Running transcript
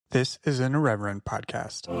This is an Irreverent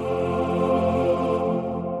podcast.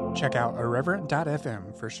 Check out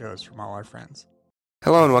irreverent.fm for shows from all our friends.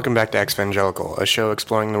 Hello and welcome back to Exvangelical, a show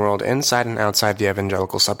exploring the world inside and outside the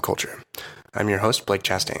evangelical subculture. I'm your host, Blake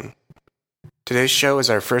Chastain. Today's show is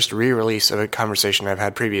our first re-release of a conversation I've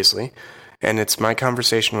had previously, and it's my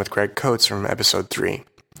conversation with Greg Coates from episode 3.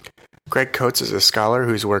 Greg Coates is a scholar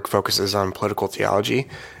whose work focuses on political theology,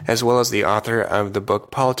 as well as the author of the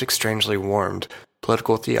book Politics Strangely Warmed,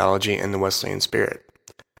 Political Theology in the Wesleyan Spirit.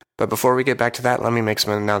 But before we get back to that, let me make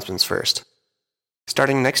some announcements first.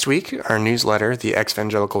 Starting next week, our newsletter, The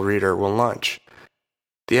Exvangelical Reader, will launch.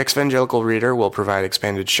 The Exvangelical Reader will provide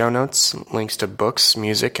expanded show notes, links to books,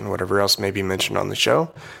 music, and whatever else may be mentioned on the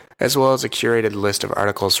show, as well as a curated list of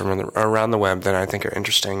articles from around the web that I think are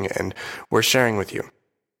interesting and worth sharing with you.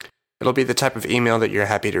 It'll be the type of email that you're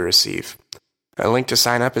happy to receive. A link to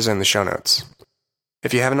sign up is in the show notes.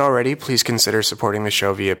 If you haven't already, please consider supporting the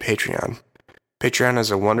show via Patreon. Patreon is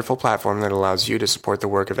a wonderful platform that allows you to support the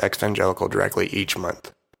work of Exvangelical directly each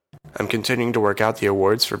month. I'm continuing to work out the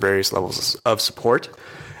awards for various levels of support,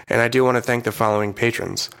 and I do want to thank the following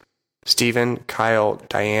patrons: Stephen, Kyle,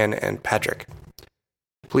 Diane, and Patrick.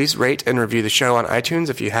 Please rate and review the show on iTunes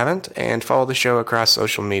if you haven't, and follow the show across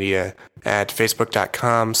social media at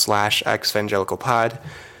facebook.com/exvangelicalpod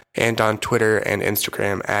and on Twitter and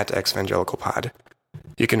Instagram at exvangelicalpod.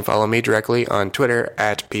 You can follow me directly on Twitter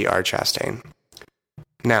at brchastain.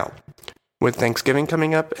 Now, with Thanksgiving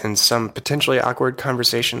coming up and some potentially awkward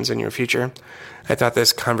conversations in your future, I thought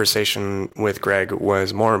this conversation with Greg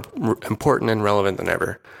was more important and relevant than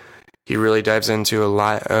ever. He really dives into a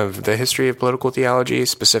lot of the history of political theology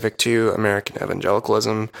specific to American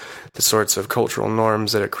evangelicalism, the sorts of cultural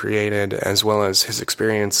norms that it created, as well as his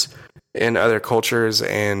experience in other cultures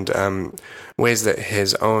and ways that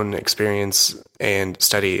his own experience and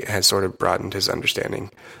study has sort of broadened his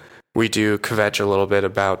understanding. We do kvetch a little bit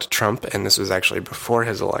about Trump, and this was actually before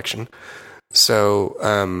his election. So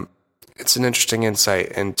it's an interesting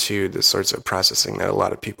insight into the sorts of processing that a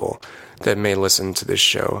lot of people that may listen to this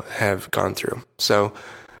show have gone through. So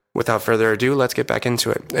without further ado, let's get back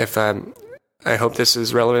into it. I hope this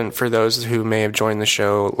is relevant for those who may have joined the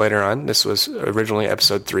show later on. This was originally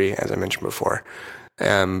episode 3, as I mentioned before,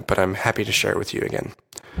 but I'm happy to share it with you again.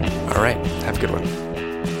 All right, have a good one.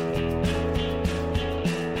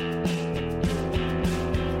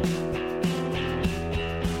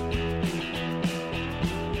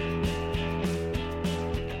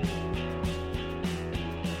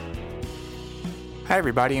 Hi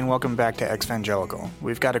everybody, and welcome back to Exvangelical.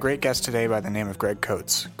 We've got a great guest today by the name of Greg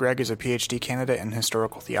Coates. Greg is a PhD candidate in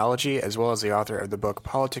historical theology, as well as the author of the book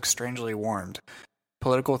Politics Strangely Warmed,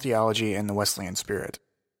 Political Theology in the Wesleyan Spirit.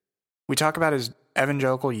 We talk about his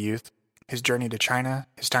evangelical youth, his journey to China,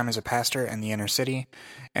 his time as a pastor in the inner city,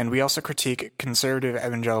 and we also critique conservative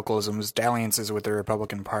evangelicalism's dalliances with the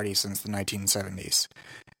Republican Party since the 1970s.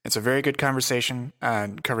 It's a very good conversation,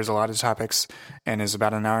 covers a lot of topics, and is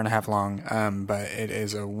about an hour and a half long, but it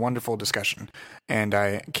is a wonderful discussion, and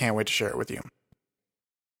I can't wait to share it with you.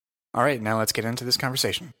 All right, now let's get into this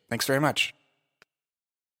conversation. Thanks very much.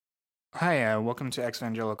 Hi, welcome to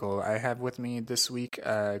Exvangelical. I have with me this week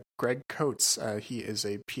Greg Coates. He is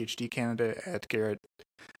a PhD candidate at Garrett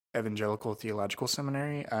Evangelical Theological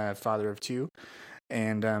Seminary, father of 2.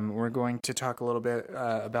 And we're going to talk a little bit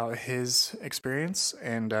about his experience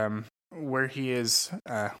and where he is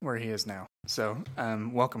now. So,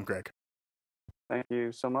 welcome, Greg. Thank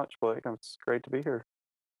you so much, Blake. It's great to be here.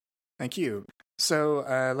 Thank you. So,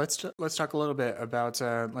 let's talk a little bit about.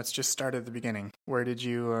 Let's just start at the beginning. Where did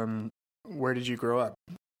you grow up?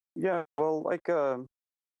 Yeah, well, like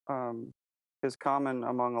is common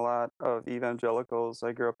among a lot of evangelicals.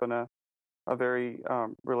 I grew up in a very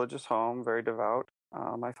religious home, very devout.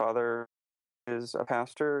 My father is a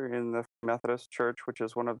pastor in the Methodist Church, which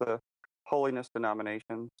is one of the holiness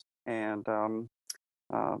denominations, and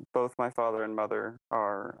both my father and mother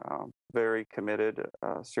are very committed,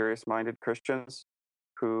 serious-minded Christians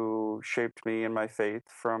who shaped me in my faith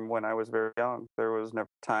from when I was very young. There was never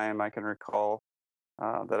a time I can recall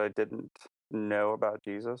that I didn't know about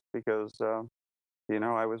Jesus because, I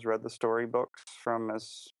was read the storybooks from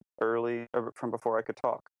from before I could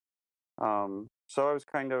talk. So I was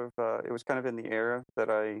it was kind of in the air that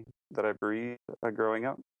I breathed growing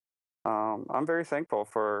up. I'm very thankful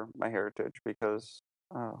for my heritage because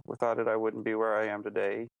without it, I wouldn't be where I am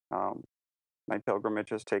today. My pilgrimage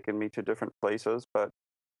has taken me to different places, but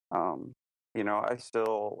I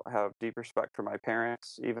still have deep respect for my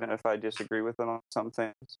parents, even if I disagree with them on some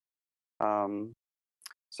things.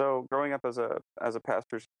 So growing up as a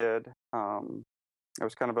pastor's kid, I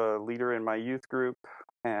was kind of a leader in my youth group.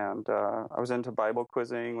 and I was into Bible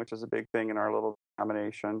quizzing, which is a big thing in our little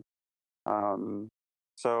denomination.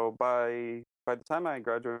 So by the time I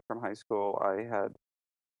graduated from high school, I had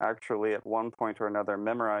actually at one point or another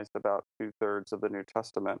memorized about 2/3 of the New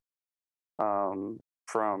Testament,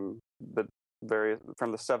 from the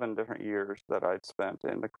from the 7 different years that I'd spent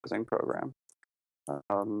in the quizzing program.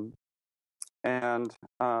 Um, and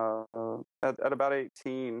at about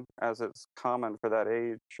 18, as it's common for that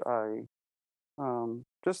age, I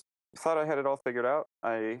just thought I had it all figured out.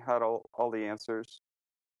 I had all the answers.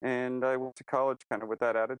 And I went to college kind of with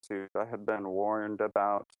that attitude. I had been warned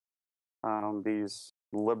about these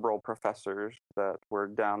liberal professors that were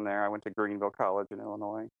down there. I went to Greenville College in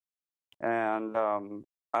Illinois. And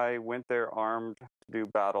I went there armed to do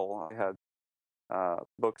battle. I had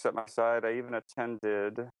books at my side. I even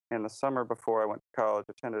attended, in the summer before I went to college,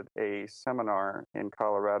 attended a seminar in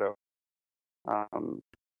Colorado. Um,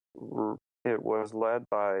 it was led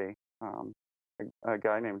by a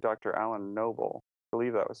guy named Dr. Alan Noble. I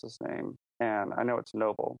believe that was his name. And I know it's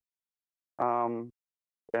Noble. And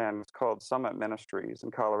it's called Summit Ministries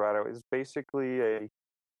in Colorado. It's basically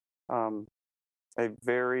um, a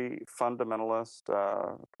very fundamentalist,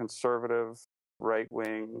 conservative,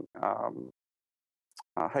 right-wing,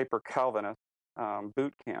 hyper-Calvinist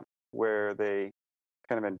boot camp where they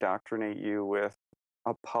kind of indoctrinate you with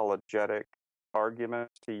apologetic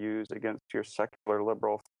arguments to use against your secular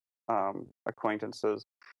liberal acquaintances.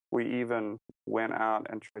 We even went out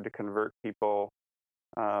and tried to convert people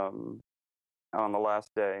on the last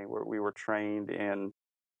day, where we were trained in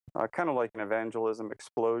kind of like an evangelism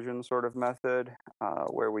explosion sort of method,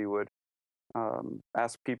 where we would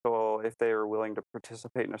ask people if they were willing to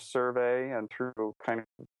participate in a survey, and through kind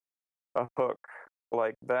of a hook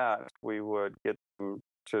like that, we would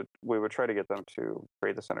try to get them to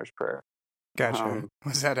pray the sinner's prayer. Gotcha.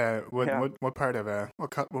 Was that yeah. what part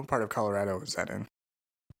of Colorado was that in?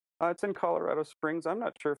 It's in Colorado Springs. I'm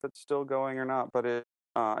not sure if it's still going or not, but it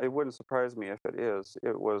wouldn't surprise me if it is.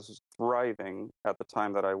 It was thriving at the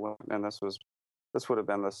time that I went, and this would have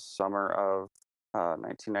been the summer of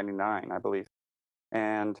 1999, I believe.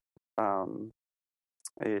 And I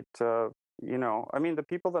mean, the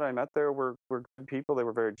people that I met there were good people. They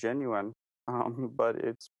were very genuine. But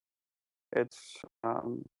it's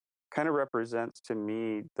kind of represents to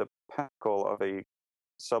me the pinnacle of a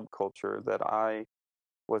subculture that I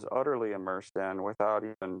was utterly immersed in without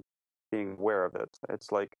even being aware of it.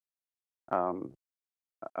 It's like a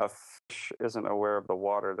fish isn't aware of the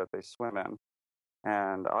water that they swim in,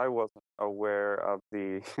 and I wasn't aware of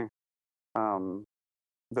the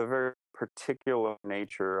the very particular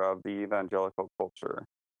nature of the evangelical culture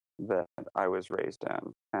that I was raised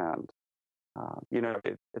in. And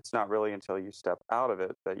it's not really until you step out of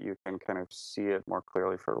it that you can kind of see it more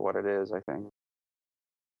clearly for what it is, I think.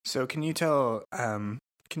 So can you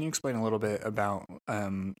explain a little bit about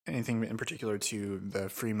anything in particular to the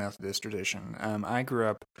Free Methodist tradition? I grew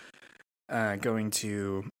up going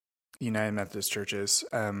to United Methodist churches.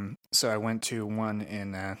 So I went to one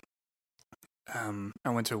in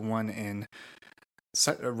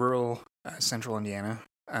rural central Indiana.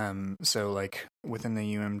 So like within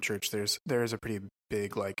the church, there is a pretty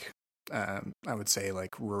big I would say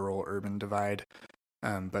like rural urban divide.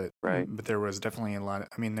 But right. But there was definitely a lot.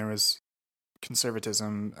 There was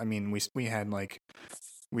conservatism. We had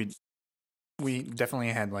we definitely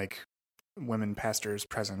had like women pastors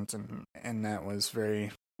present, and that was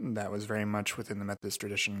very much within the Methodist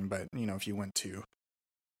tradition. But if you went to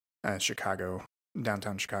Chicago,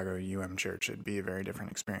 downtown Chicago Church, it'd be a very different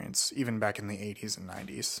experience, even back in the 80s and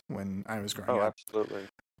 90s when I was growing up. Oh, absolutely.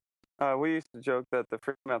 We used to joke that the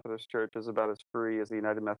Free Methodist Church is about as free as the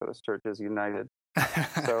United Methodist Church is united.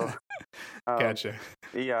 So, gotcha.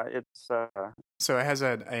 Yeah, it's so it has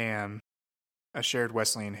a shared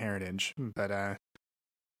Wesleyan heritage, but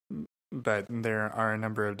there are a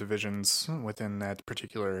number of divisions within that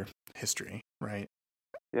particular history, right?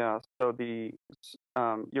 Yeah. So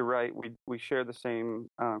you're right. We share the same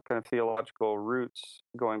kind of theological roots,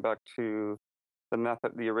 going back to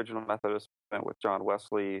the original Methodist movement with John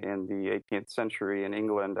Wesley in the 18th century in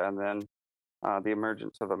England, and then the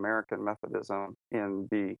emergence of American Methodism in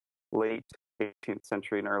the late 18th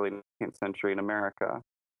century and early 19th century in America.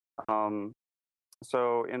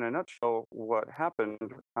 So in a nutshell, what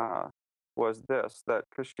happened was that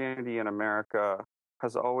Christianity in America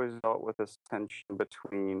has always dealt with this tension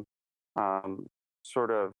between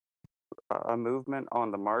sort of a movement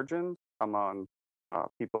on the margins among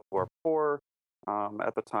people who are poor.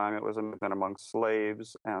 At the time, it was a movement among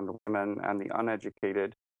slaves and women and the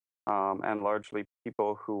uneducated, and largely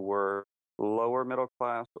people who were lower middle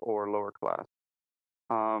class or lower class.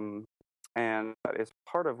 And that is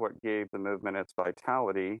part of what gave the movement its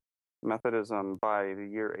vitality. Methodism, by the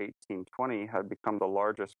year 1820, had become the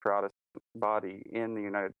largest Protestant body in the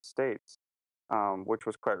United States, which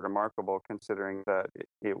was quite remarkable considering that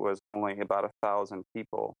it was only about 1,000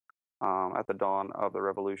 people at the dawn of the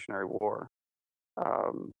Revolutionary War.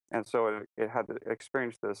 And so it had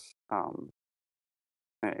experienced this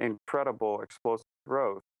incredible explosive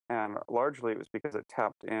growth. And largely it was because it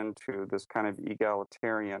tapped into this kind of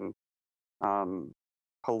egalitarian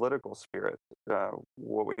political spirit,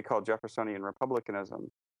 what we call Jeffersonian republicanism,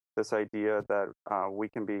 this idea that we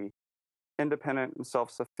can be independent and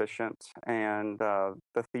self-sufficient, and the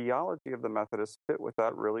theology of the Methodists fit with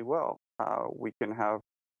that really well. We can have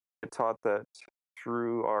it taught that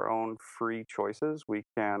through our own free choices, we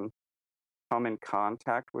can come in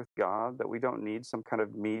contact with God, that we don't need some kind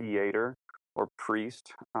of mediator or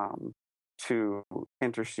priest to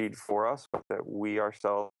intercede for us, but that we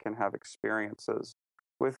ourselves can have experiences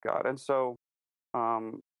with God. And so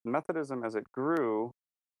Methodism, as it grew,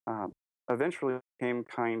 eventually became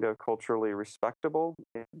kind of culturally respectable.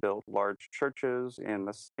 It built large churches in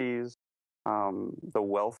the cities. The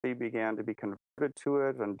wealthy began to be converted to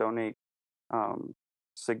it and donate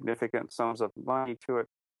significant sums of money to it.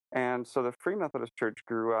 And so the Free Methodist Church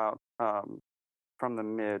grew out from the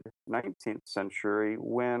mid-19th century,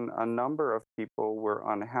 when a number of people were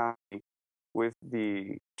unhappy with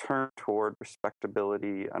the turn toward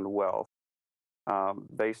respectability and wealth.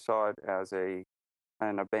 They saw it as an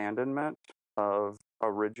abandonment of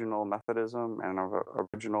original Methodism and of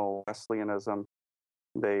original Wesleyanism.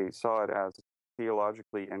 They saw it as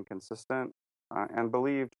theologically inconsistent and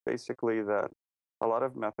believed basically that a lot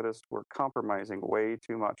of Methodists were compromising way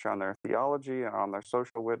too much on their theology and on their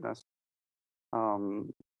social witness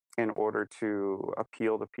in order to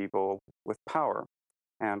appeal to people with power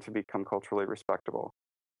and to become culturally respectable.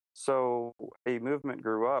 So a movement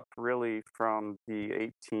grew up really from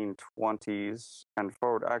the 1820s and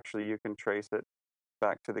forward. Actually, you can trace it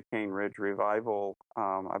back to the Cane Ridge Revival,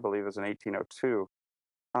 I believe it was in 1802.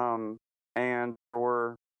 And there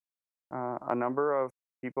were a number of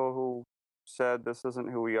people who said, this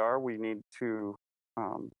isn't who we are. We need to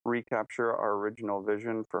recapture our original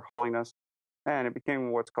vision for holiness. And it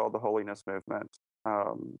became what's called the Holiness Movement,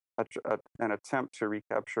 an attempt to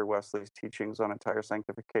recapture Wesley's teachings on entire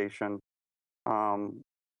sanctification, and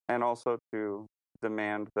also to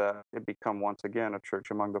demand that it become once again a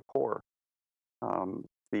church among the poor.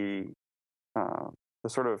 The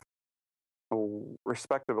sort of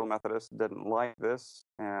respectable Methodists didn't like this,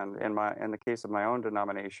 and in the case of my own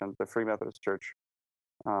denomination, the Free Methodist Church,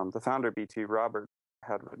 the founder B.T. Roberts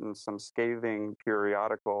had written some scathing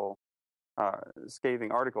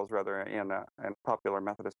articles rather in a popular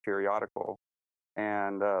Methodist periodical,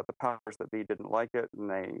 and the powers that be didn't like it, and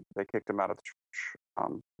they kicked him out of the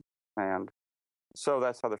church. And so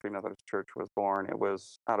that's how the Free Methodist Church was born. It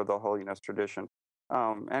was out of the holiness tradition.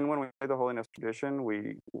 And when we say the holiness tradition,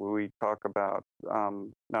 we talk about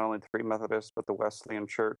not only the Free Methodist, but the Wesleyan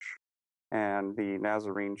Church and the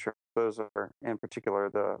Nazarene Church. Those are, in particular,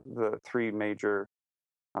 the three major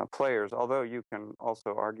players, although you can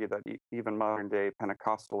also argue that even modern-day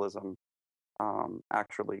Pentecostalism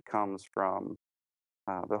actually comes from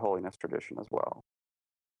the holiness tradition as well.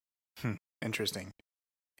 Interesting.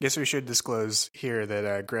 I guess we should disclose here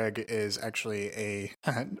that Greg is actually a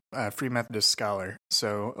Free Methodist scholar.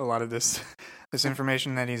 So a lot of this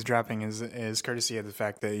information that he's dropping is courtesy of the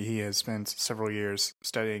fact that he has spent several years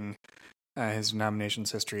studying his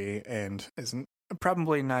denomination's history and is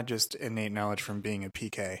probably not just innate knowledge from being a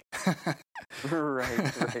PK.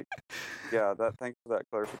 Right. Yeah, thanks for that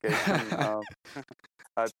clarification.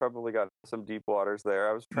 I probably got some deep waters there.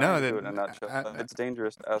 I was trying to do it in a nutshell. It's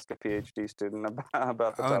dangerous to ask a PhD student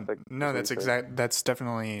about the topic. No, that's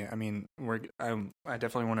definitely. I mean, I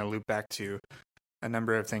definitely want to loop back to a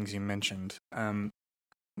number of things you mentioned.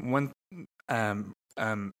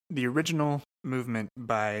 The original movement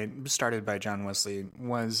started by John Wesley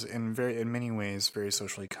was in many ways very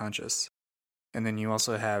socially conscious. And then you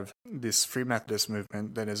also have this Free Methodist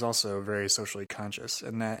movement that is also very socially conscious,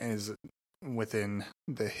 and that is within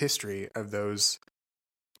the history of those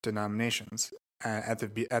denominations at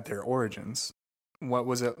their origins. What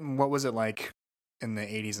was it like in the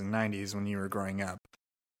 80s and 90s when you were growing up?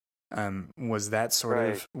 Was that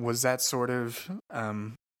sort of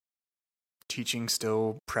teaching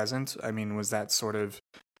still present? I mean, was that sort of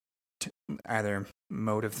either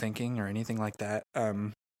mode of thinking or anything like that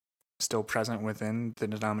still present within the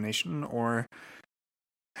denomination, or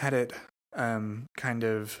had it kind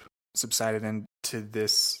of subsided into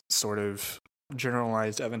this sort of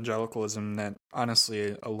generalized evangelicalism that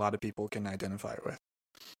honestly a lot of people can identify with.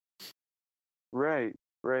 Right,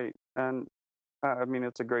 right. And I mean,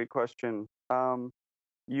 it's a great question.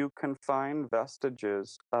 You can find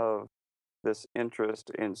vestiges of this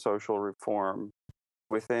interest in social reform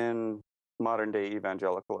within modern day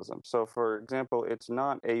evangelicalism. So, for example, it's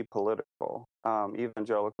not apolitical.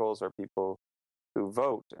 Evangelicals are people who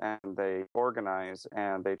vote and they organize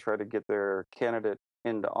and they try to get their candidate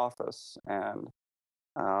into office. And,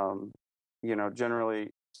 um, generally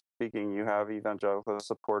speaking, you have evangelicals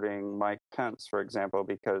supporting Mike Pence, for example,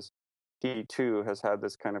 because he too has had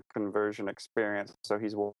this kind of conversion experience. So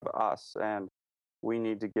he's one of us. And we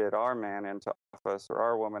need to get our man into office or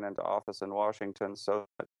our woman into office in Washington so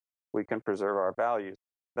that we can preserve our values.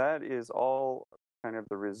 That is all kind of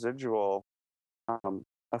the residual um,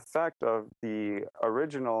 effect of the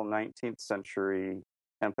original 19th century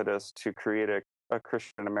impetus to create a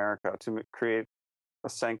Christian America, to create a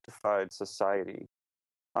sanctified society.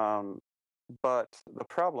 Um, but the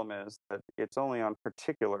problem is that it's only on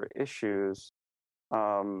particular issues.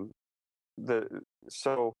 Um, the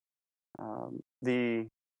so the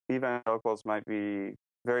evangelicals might be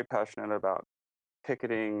very passionate about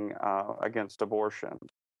picketing against abortion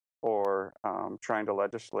or trying to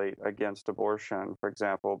legislate against abortion, for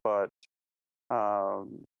example. But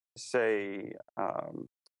say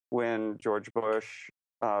when George Bush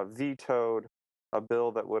vetoed a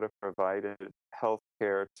bill that would have provided health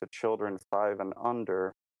care to children 5 and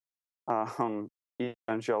under, um,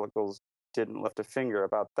 evangelicals didn't lift a finger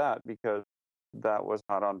about that because that was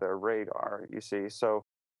not on their radar, you see. So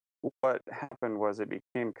what happened was it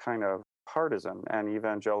became kind of partisan, and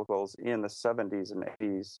evangelicals in the 70s and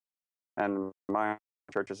 80s, and my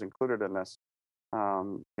church is included in this,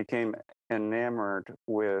 became enamored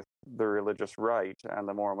with the religious right and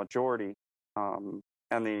the moral majority, and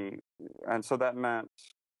so that meant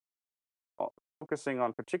focusing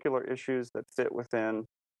on particular issues that fit within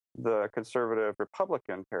the conservative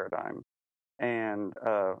Republican paradigm, and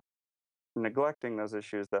neglecting those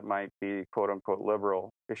issues that might be quote unquote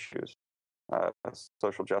liberal issues,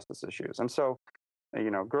 social justice issues. And so,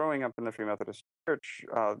 growing up in the Free Methodist Church,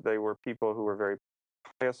 they were people who were very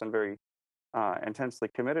pious and very intensely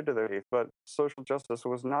committed to their faith, but social justice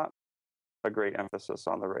was not a great emphasis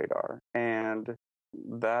on the radar. And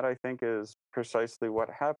that, I think, is precisely what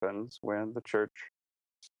happens when the church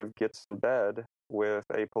gets in bed with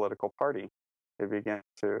a political party. They begin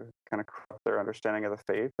to kind of corrupt their understanding of the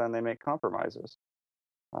faith and they make compromises.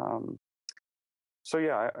 So,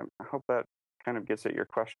 yeah, I hope that kind of gets at your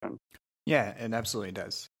question. Yeah, it absolutely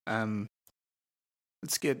does.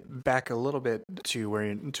 Let's get back a little bit to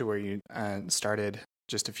where you started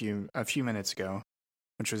just a few minutes ago,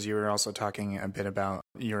 which was you were also talking a bit about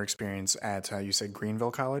your experience at you said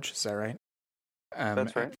Greenville College. Is that right?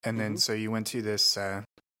 That's right. And then so you went to this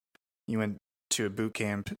you went to a boot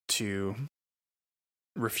camp to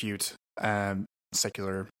refute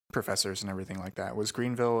secular professors and everything like that. Was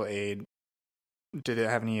Greenville did it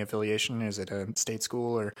have any affiliation? Is it a state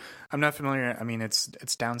school? Or I'm not familiar. I mean, it's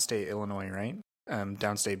downstate Illinois, right?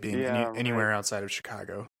 Downstate being anywhere right outside of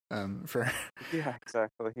Chicago. Yeah,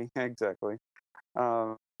 exactly.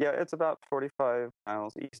 Yeah, it's about 45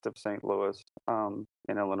 miles east of St. Louis,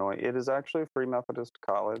 in Illinois. It is actually a Free Methodist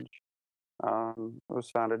college. It was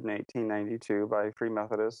founded in 1892 by Free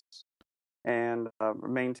Methodists and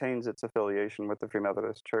maintains its affiliation with the Free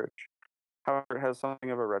Methodist Church. However, it has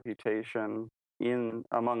something of a reputation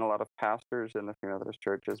among a lot of pastors in the Free Methodist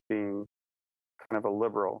Church as being kind of a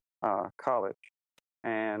liberal college.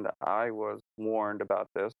 And I was warned about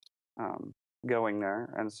this going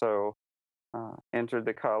there, and so entered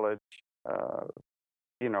the college,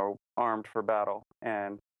 armed for battle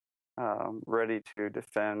and ready to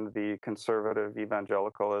defend the conservative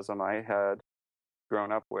evangelicalism I had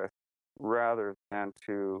grown up with, rather than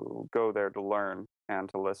to go there to learn and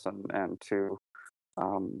to listen and to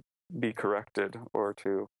be corrected or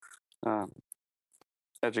to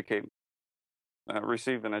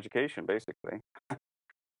receive an education, basically.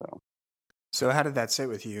 So how did that sit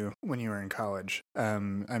with you when you were in college? I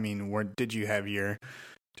mean, did you have your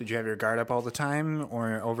guard up all the time,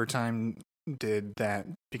 or over time did that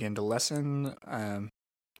begin to lessen?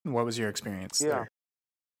 What was your experience there?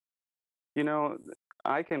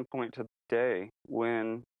 I can point to the day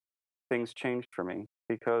when things changed for me,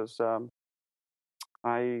 because for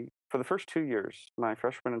the first 2 years, my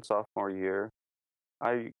freshman and sophomore year,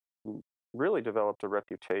 I really developed a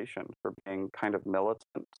reputation for being kind of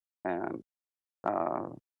militant and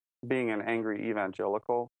being an angry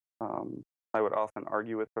evangelical. I would often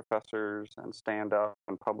argue with professors and stand up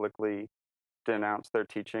and publicly denounced their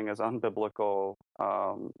teaching as unbiblical.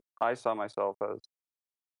 I saw myself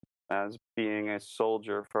as being a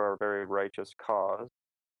soldier for a very righteous cause,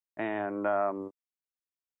 and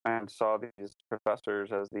saw these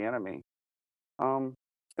professors as the enemy. Um,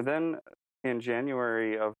 then in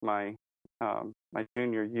January of my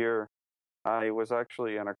junior year, I was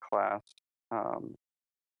actually in a class. Um,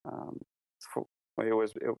 um,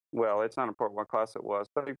 well, it's not important what class it was,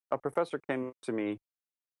 but a professor came to me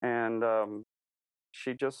and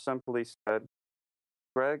she just simply said,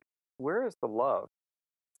 "Greg, where is the love?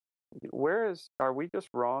 Are we just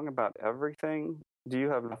wrong about everything? Do you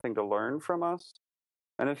have nothing to learn from us?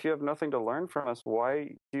 And if you have nothing to learn from us,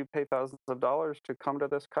 why do you pay thousands of dollars to come to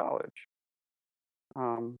this college?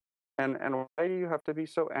 Um, and why do you have to be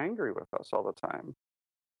so angry with us all the time?"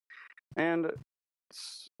 And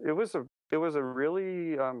it was a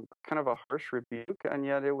really kind of a harsh rebuke, and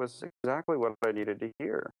yet it was exactly what I needed to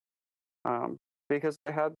hear. Um, because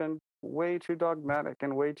I had been way too dogmatic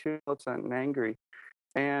and way too militant and angry.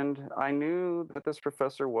 And I knew that this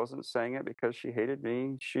professor wasn't saying it because she hated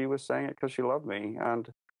me. She was saying it because she loved me. And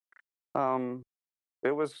um,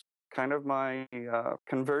 it was kind of my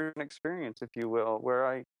conversion experience, if you will, where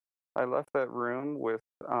I left that room with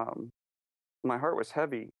my heart was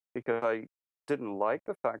heavy because I didn't like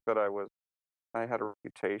the fact that I had a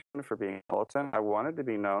reputation for being militant. I wanted to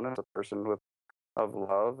be known as a person of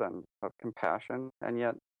love and of compassion, and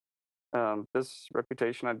yet this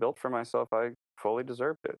reputation I built for myself, I fully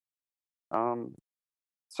deserved it. Um,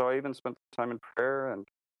 so I even spent time in prayer and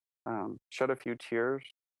shed a few tears.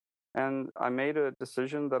 And I made a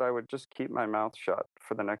decision that I would just keep my mouth shut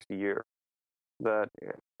for the next year. That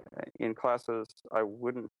in classes, I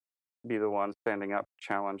wouldn't be the one standing up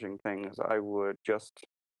challenging things. I would just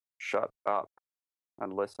shut up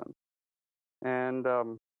and listen. And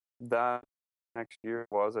that next year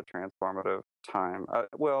was a transformative time.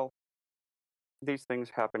 Well, these things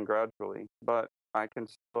happen gradually, but I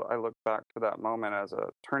look back to that moment as a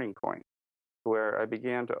turning point where I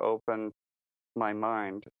began to open my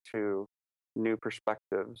mind to new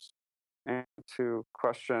perspectives and to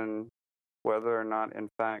question whether or not, in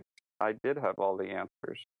fact, I did have all the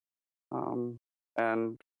answers. Um,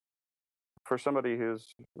 and for somebody who's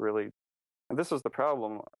really, and this is the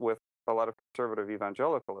problem with a lot of conservative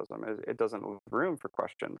evangelicalism, is it doesn't leave room for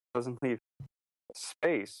questions, it doesn't leave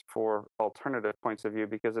space for alternative points of view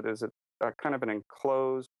because it is a kind of an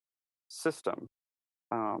enclosed system.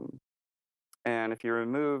 Um, and if you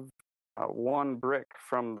remove one brick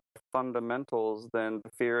from the fundamentals, then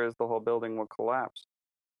the fear is the whole building will collapse.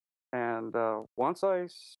 And once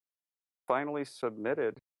finally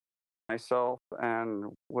submitted myself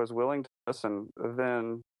and was willing to listen,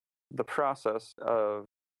 then the process of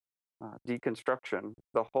deconstruction,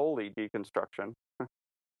 the holy deconstruction,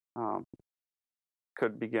 um,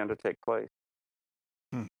 could begin to take place.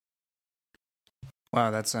 Hmm.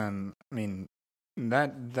 Wow, that's I mean,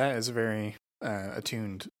 that is a very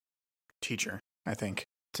attuned teacher, I think,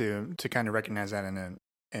 to kind of recognize that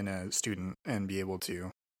in a student and be able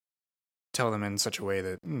to tell them in such a way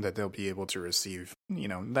that they'll be able to receive. You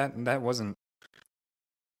know, that wasn't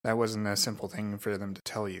a simple thing for them to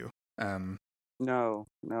tell you. No,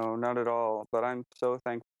 not at all. But I'm so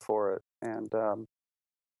thankful for it. And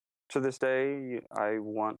to this day, I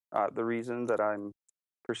want the reason that I'm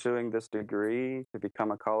pursuing this degree to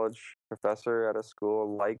become a college professor at a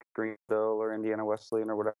school like Greenville or Indiana Wesleyan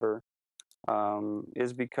or whatever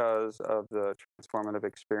is because of the transformative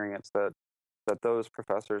experience that those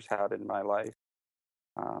professors had in my life.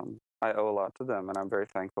 I owe a lot to them, and I'm very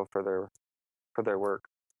thankful for their work.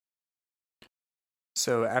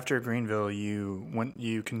 So after Greenville,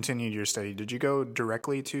 you continued your study. Did you go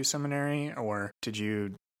directly to seminary, or did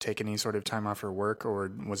you take any sort of time off for work,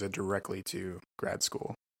 or was it directly to grad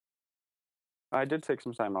school? I did take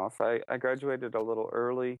some time off. I graduated a little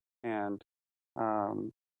early, and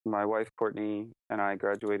um, my wife Courtney and I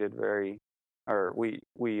graduated we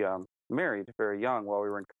married very young while we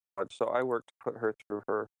were in college. So I worked to put her through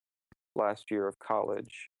her last year of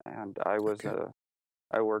college, and I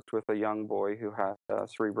worked with a young boy who had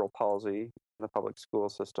cerebral palsy in the public school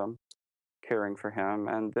system, caring for him.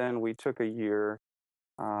 And then we took a year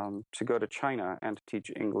to go to China and to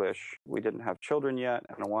teach English. We didn't have children yet,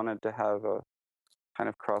 and I wanted to have a kind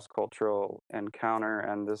of cross-cultural encounter,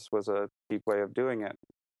 and this was a deep way of doing it.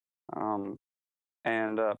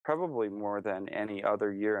 And probably more than any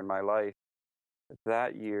other year in my life,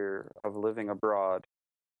 that year of living abroad,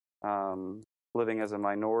 living as a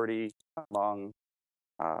minority among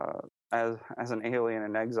as an alien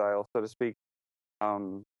in exile, so to speak,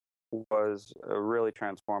 was really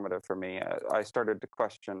transformative for me. I started to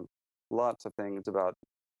question lots of things about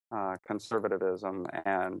conservatism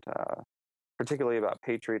and particularly about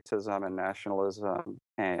patriotism and nationalism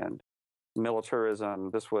and militarism.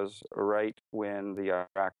 This was right when the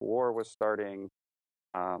Iraq War was starting,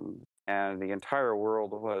 and the entire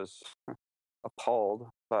world was appalled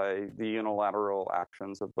by the unilateral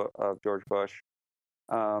actions of George Bush.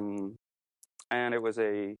 And it was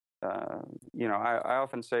I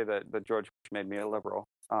often say that George Bush made me a liberal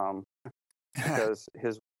because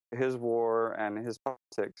his war and his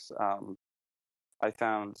politics I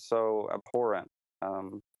found so abhorrent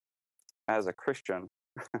as a Christian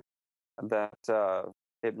that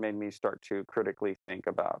it made me start to critically think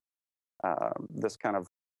about this kind of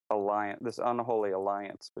alliance, this unholy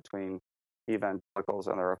alliance between evangelicals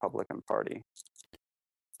and the Republican Party.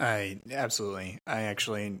 I actually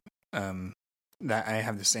that I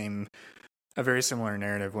have a very similar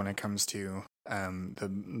narrative when it comes to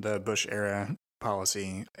the Bush era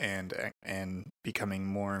policy and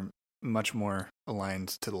becoming much more aligned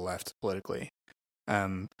to the left politically.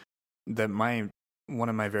 One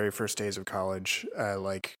of my very first days of college, I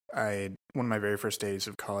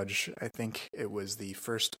think it was the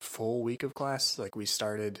first full week of class. Like we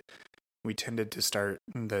tended to start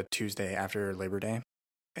the Tuesday after Labor Day,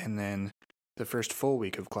 and then the first full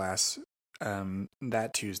week of class,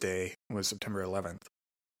 that Tuesday was September 11th.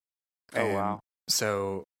 Oh, wow.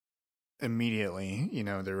 So immediately,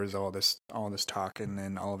 there was all this talk, and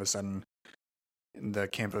then all of a sudden the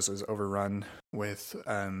campus was overrun with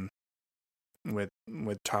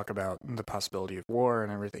talk about the possibility of war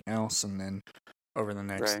and everything else. And then over the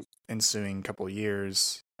next ensuing couple of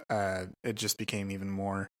years, it just became even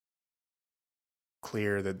more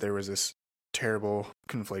clear that there was this terrible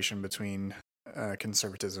conflation between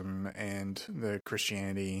conservatism and the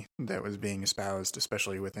Christianity that was being espoused,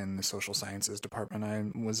 especially within the social sciences department I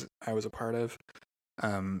was a part of.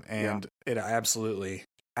 It absolutely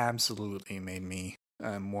made me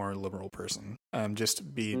a more liberal person. Just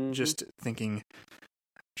thinking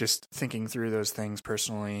through those things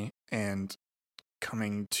personally and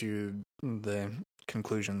coming to the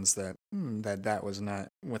conclusions that was not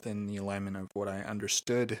within the alignment of what I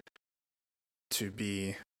understood to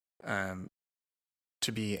be a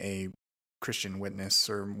Christian witness,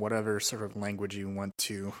 or whatever sort of language you want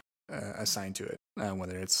to assign to it,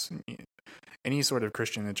 whether it's any sort of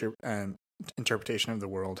Christian interpretation of the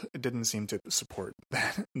world. It didn't seem to support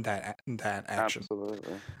that action.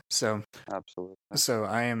 Absolutely. Absolutely. So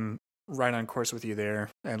I am right on course with you there,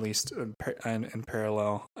 at least in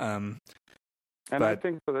parallel. I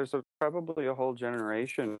think there's probably a whole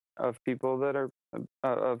generation of people that are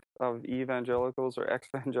of evangelicals or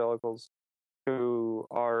ex-evangelicals who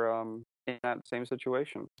are in that same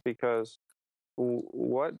situation, because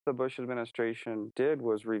what the Bush administration did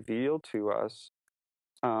was reveal to us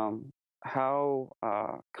how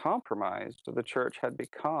compromised the church had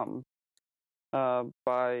become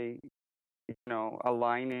by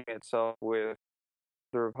aligning itself with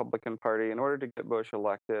the Republican Party in order to get Bush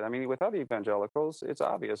elected. I mean, without evangelicals, it's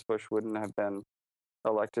obvious Bush wouldn't have been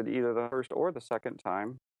elected either the first or the second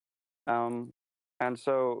time. And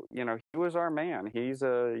so, he was our man. He's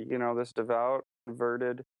this devout,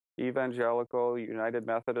 converted evangelical United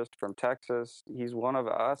Methodist from Texas. He's one of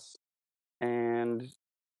us. And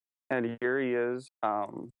here he is,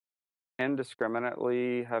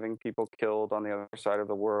 indiscriminately having people killed on the other side of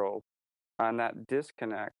the world. And that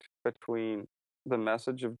disconnect between the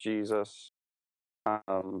message of Jesus,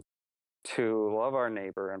 to love our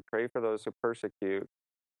neighbor and pray for those who persecute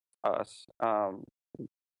us,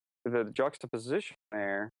 the juxtaposition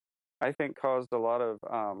there, I think, caused a lot of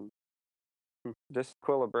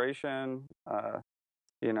disequilibration, a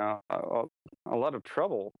lot of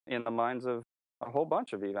trouble in the minds of a whole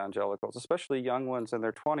bunch of evangelicals, especially young ones in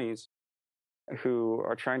their 20s who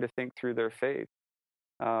are trying to think through their faith.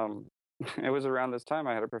 It was around this time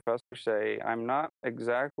I had a professor say, "I'm not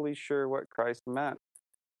exactly sure what Christ meant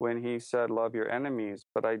when he said, 'Love your enemies,'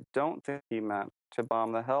 but I don't think he meant to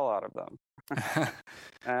bomb the hell out of them."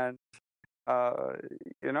 And,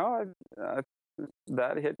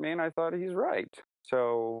 that hit me, and I thought he's right.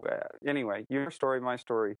 So anyway, your story, my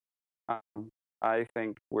story. I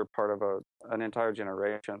think we're part of an entire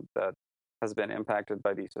generation that has been impacted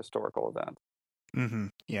by these historical events. Mm-hmm.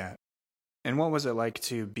 Yeah. And what was it like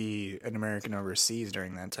to be an American overseas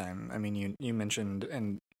during that time? I mean, you mentioned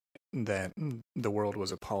that the world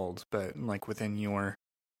was appalled, but like within your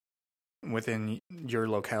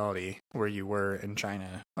locality where you were in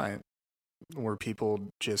China, were people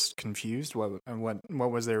just confused? What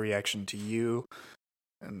was their reaction to you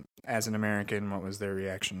as an American? What was their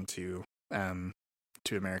reaction to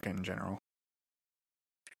America in general?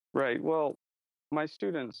 Right. Well, my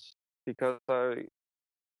students, because I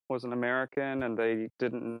was an American and they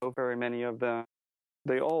didn't know very many of them,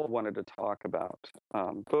 they all wanted to talk about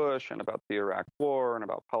Bush and about the Iraq War and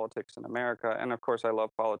about politics in America. And of course, I love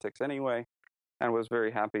politics anyway and was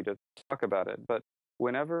very happy to talk about it. But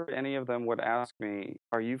whenever any of them would ask me,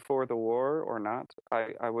 "Are you for the war or not?"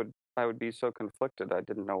 I would be so conflicted. I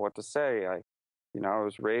didn't know what to say. I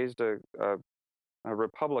was raised a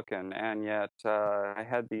Republican, and yet I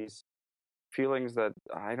had these feelings that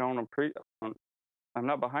I'm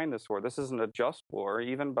not behind this war. This isn't a just war,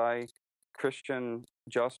 even by Christian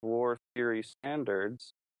just war theory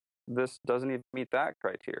standards. This doesn't even meet that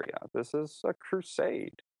criteria. This is a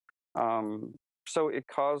crusade. Um, so it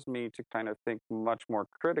caused me to kind of think much more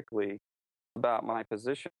critically about my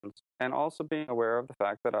positions and also being aware of the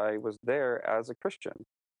fact that I was there as a Christian.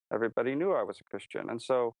 Everybody knew I was a Christian. And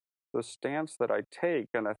so the stance that I take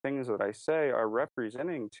and the things that I say are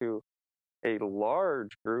representing to a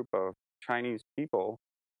large group of Chinese people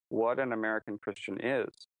what an American Christian is.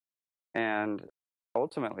 And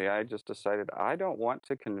ultimately, I just decided I don't want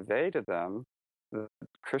to convey to them that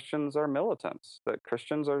Christians are militants, that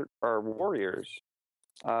Christians are warriors.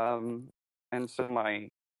 Um, and so my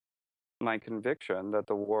conviction that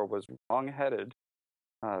the war was wrong-headed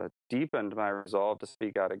deepened my resolve to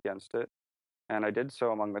speak out against it, and I did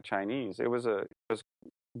so among the Chinese. It was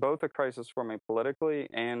both a crisis for me politically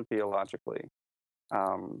and theologically.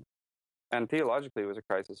 Um, and theologically, it was a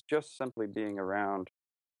crisis just simply being around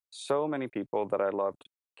so many people that I loved,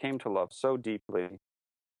 came to love so deeply,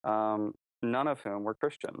 um, none of whom were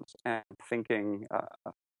Christians, and thinking,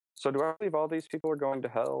 so do I believe all these people are going to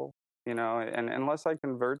hell? And unless I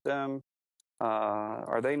convert them,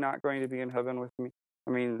 are they not going to be in heaven with me?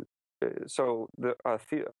 I mean, so the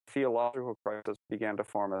theological crisis began to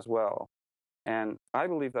form as well. And I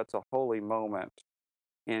believe that's a holy moment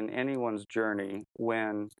in anyone's journey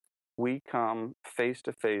when we come face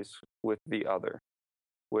to face with the other,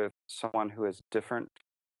 with someone who is different,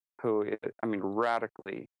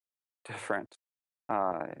 radically different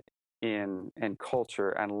uh, in culture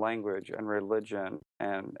and language and religion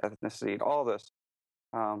and ethnicity and all this.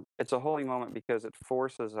 It's a holy moment because it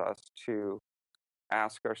forces us to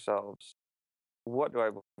ask ourselves, what do I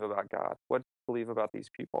believe about God? What do I believe about these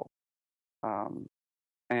people? Um,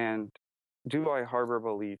 and do I harbor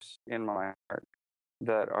beliefs in my heart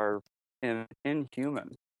that are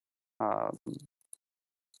inhuman? Um,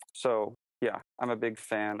 so, yeah, I'm a big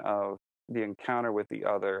fan of the encounter with the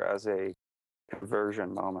other as a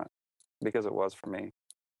conversion moment because it was for me.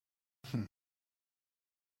 Hmm.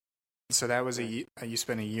 So that was you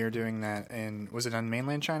spent a year doing that, and was it on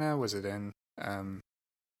mainland China? Was it in?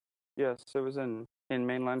 Yes, it was in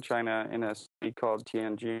mainland China in a city called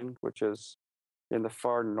Tianjin, which is in the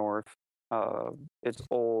far north. Its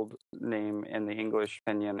old name in the English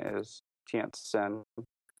pinyin is Tientsin,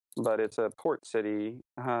 but it's a port city,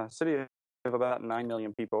 city of about 9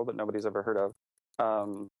 million people that nobody's ever heard of,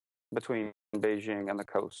 between Beijing and the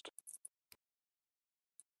coast.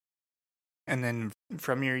 And then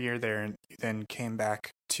from your year there, you then came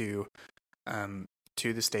back to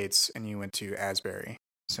the States, and you went to Asbury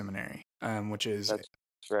Seminary, That's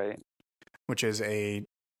right. Which is a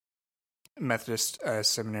Methodist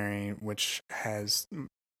seminary, which has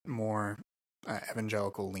more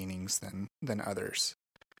evangelical leanings than others.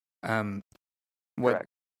 Correct.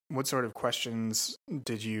 What sort of questions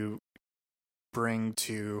did you bring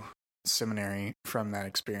to seminary from that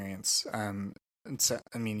experience?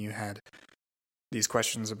 You had these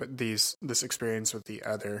questions about this experience with the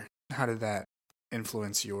other. How did that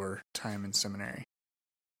influence your time in seminary?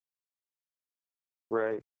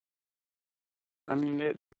 Right. I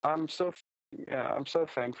mean, I'm so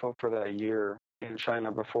thankful for that year in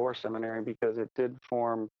China before seminary because it did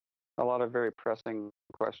form a lot of very pressing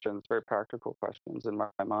questions, very practical questions in my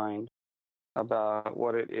mind about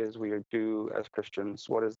what it is we do as Christians.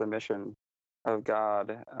 What is the mission of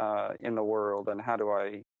God in the world, and how do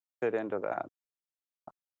I fit into that?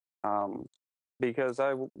 Because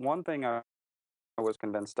one thing I was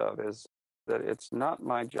convinced of is that it's not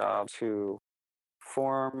my job to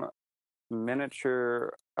form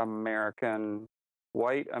miniature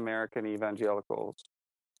white American evangelicals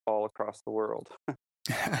all across the world.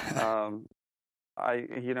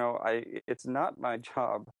 It's not my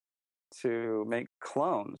job to make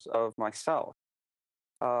clones of myself.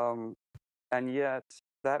 And yet,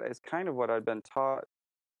 that is kind of what I've been taught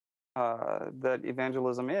that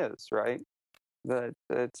evangelism is, right? That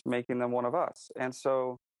it's making them one of us. And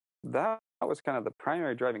so that was kind of the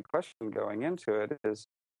primary driving question going into it is,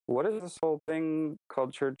 what is this whole thing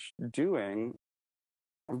called church doing?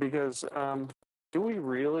 Because do we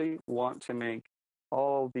really want to make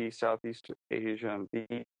all the Southeast Asian,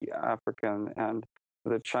 the African, and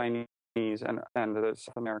the Chinese, and the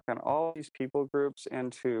South American, all these people groups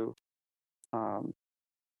into um,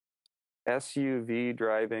 SUV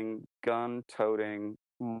driving, gun toting,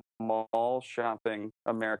 mall shopping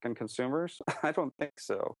American consumers? I don't think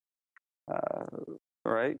so. Uh,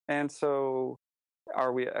 right? And so,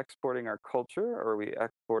 are we exporting our culture, or are we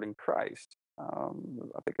exporting Christ?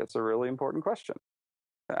 I think that's a really important question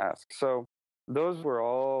to ask. So, those were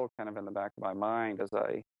all kind of in the back of my mind as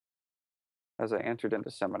I entered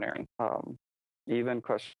into seminary. Even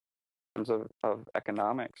questions of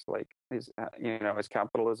economics, like is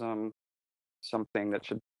capitalism something that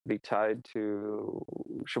should be tied to?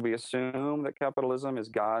 Should we assume that capitalism is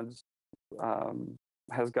um,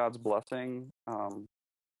 has God's blessing,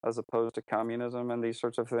 as opposed to communism and these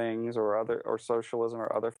sorts of things, or socialism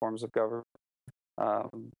or other forms of government?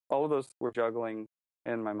 All of those were juggling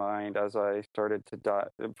in my mind as I started to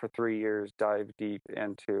for 3 years dive deep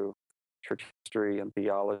into church history and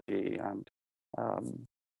theology, um,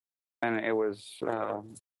 and it was.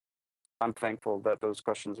 I'm thankful that those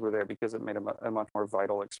questions were there, because it made a much more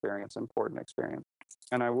vital experience, important experience.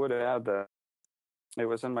 And I would add that it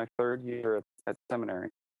was in my third year at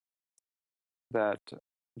seminary that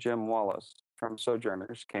Jim Wallace from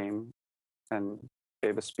Sojourners came and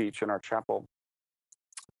gave a speech in our chapel.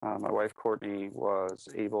 My wife Courtney was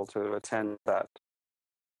able to attend that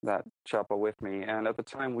chapel with me, and at the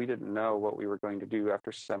time we didn't know what we were going to do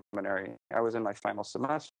after seminary. I was in my final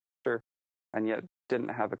semester, and yet didn't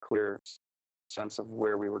have a clear sense of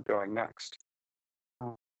where we were going next.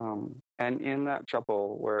 And in that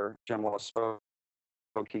chapel where Jim Wallace spoke,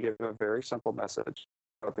 he gave a very simple message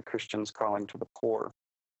about the Christian's calling to the poor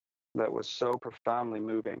that was so profoundly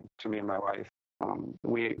moving to me and my wife.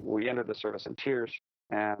 We ended the service in tears,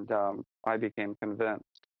 and I became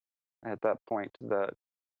convinced at that point that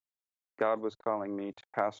God was calling me to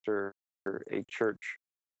pastor a church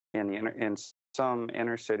in some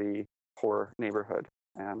inner city poor neighborhood,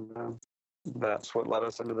 and that's what led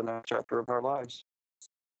us into the next chapter of our lives.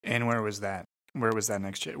 And where was that? Where was that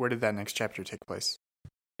where did that next chapter take place?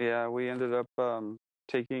 Yeah, we ended up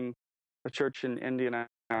taking a church in Indianapolis,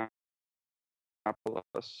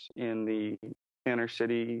 in the inner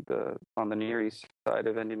city, on the Near East side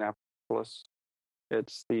of Indianapolis.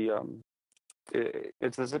 It's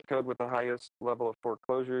it's the zip code with the highest level of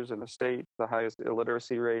foreclosures in the state, the highest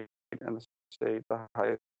illiteracy rate in the state, the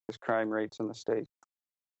highest crime rates in the state.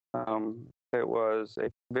 It was a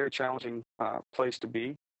very challenging place to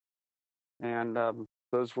be, and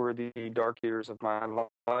those were the dark years of my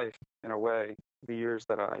life, in a way, the years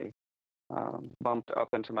that I bumped up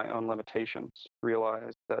into my own limitations,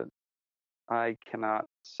 realized that I cannot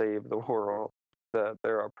save the world, that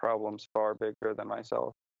there are problems far bigger than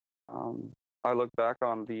myself. I look back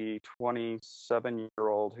on the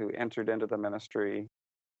 27-year-old who entered into the ministry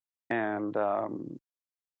and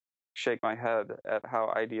shake my head at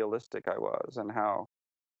how idealistic I was, and how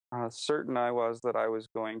certain I was that I was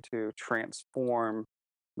going to transform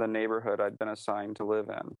the neighborhood I'd been assigned to live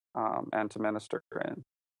in, and to minister in.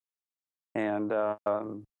 And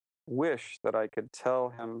wish that I could tell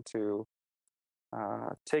him to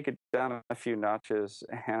take it down a few notches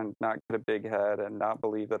and not get a big head and not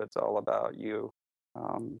believe that it's all about you.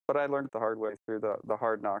 But I learned the hard way through the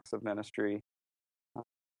hard knocks of ministry.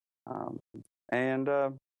 Um, and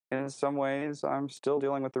in some ways, I'm still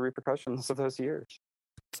dealing with the repercussions of those years.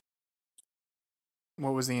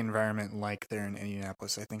 What was the environment like there in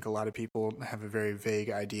Indianapolis? I think a lot of people have a very vague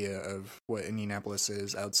idea of what Indianapolis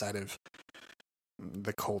is outside of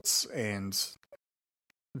the cults and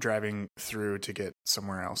driving through to get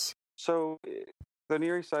somewhere else. So the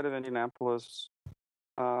Near East side of Indianapolis,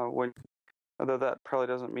 although that probably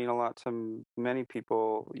doesn't mean a lot to many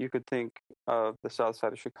people, you could think of the south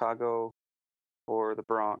side of Chicago or the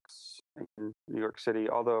Bronx in New York City,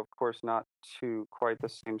 although of course not to quite the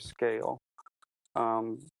same scale.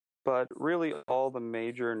 But really all the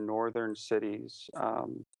major northern cities,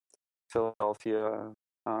 Philadelphia,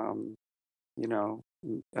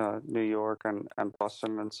 New York and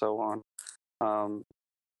Boston and so on,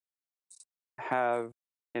 have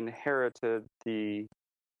inherited the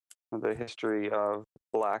history of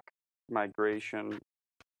Black migration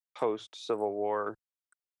post-Civil War,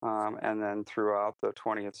 and then throughout the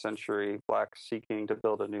 20th century, Blacks seeking to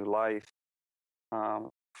build a new life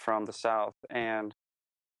from the South. And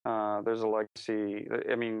there's a legacy.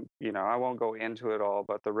 I mean, I won't go into it all,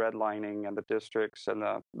 but the redlining and the districts and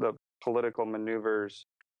the political maneuvers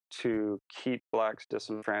to keep Blacks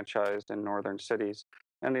disenfranchised in northern cities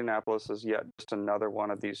Indianapolis is yet just another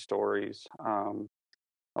one of these stories,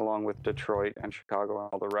 along with Detroit and Chicago and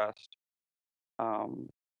all the rest.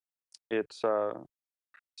 It's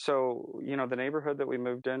So, the neighborhood that we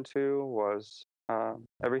moved into was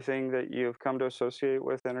everything that you've come to associate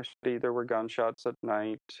with inner city. There were gunshots at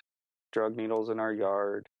night, drug needles in our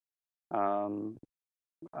yard, um,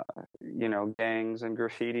 gangs and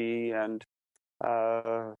graffiti and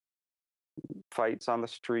uh, fights on the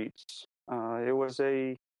streets. It was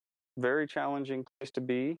a very challenging place to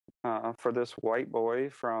be for this white boy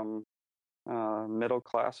from middle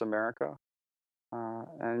class America.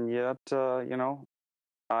 And yet,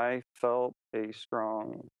 I felt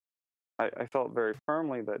I felt very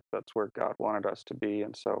firmly that that's where God wanted us to be.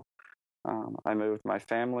 And so I moved my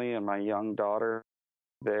family and my young daughter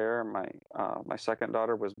there. My second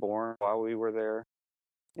daughter was born while we were there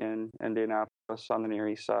in Indianapolis on the Near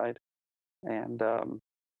East Side. And uh,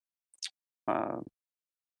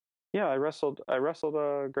 yeah, I wrestled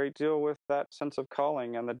a great deal with that sense of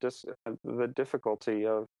calling and the difficulty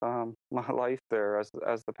of my life there as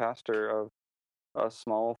the pastor of a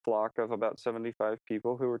small flock of about 75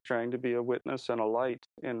 people who were trying to be a witness and a light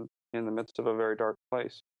in the midst of a very dark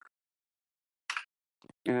place.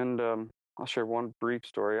 And I'll share one brief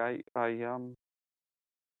story. I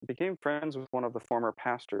became friends with one of the former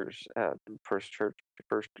pastors at First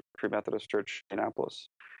Free Methodist Church in Indianapolis,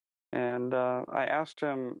 and I asked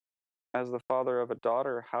him, as the father of a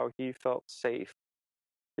daughter, how he felt safe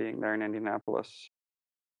being there in Indianapolis.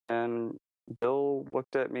 And Bill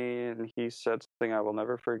looked at me and he said something I will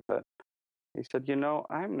never forget. He said,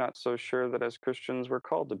 I'm not so sure that as Christians we're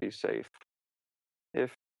called to be safe.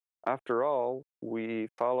 If, after all, we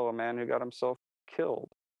follow a man who got himself killed.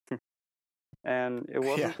 And it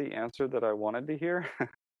wasn't the answer that I wanted to hear.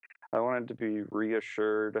 I wanted to be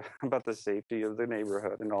reassured about the safety of the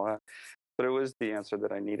neighborhood and all that. But it was the answer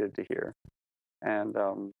that I needed to hear. And,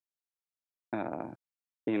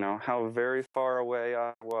 how very far away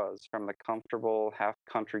I was from the comfortable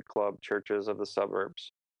half-country club churches of the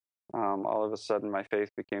suburbs. All of a sudden, my faith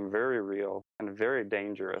became very real and very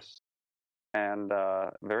dangerous and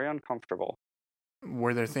very uncomfortable.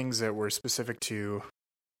 Were there things that were specific to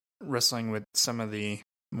wrestling with some of the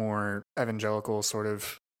more evangelical sort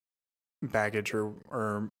of baggage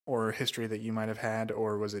or history that you might have had,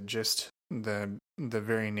 or was it just the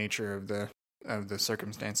very nature of the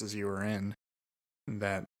circumstances you were in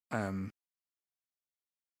that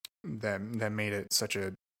that made it such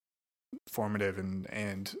a formative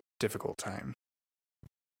and difficult time?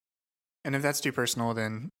 And if that's too personal,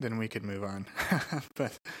 then we could move on.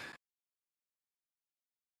 But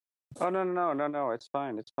oh no, it's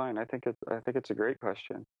fine. I think it's a great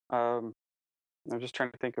question. I'm just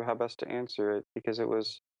trying to think of how best to answer it, because it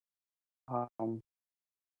was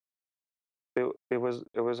it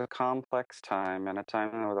was a complex time and a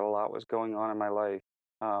time where a lot was going on in my life.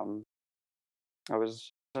 I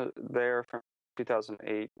was there from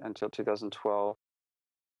 2008 until 2012,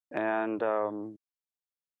 and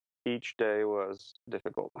each day was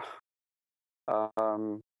difficult.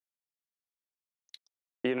 um,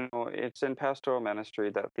 it's in pastoral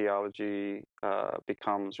ministry that theology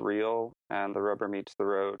becomes real and the rubber meets the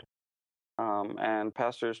road. And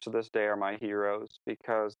pastors to this day are my heroes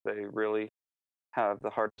because they really have the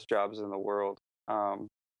hardest jobs in the world.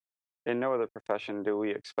 In no other profession do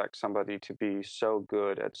we expect somebody to be so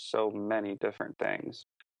good at so many different things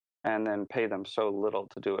and then pay them so little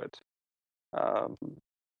to do it.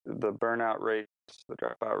 The burnout rates, the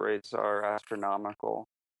dropout rates are astronomical.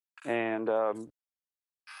 And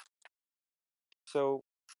so,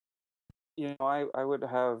 I would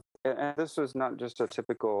have, and this was not just a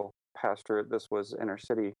typical pastorate, this was inner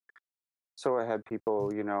city. So I had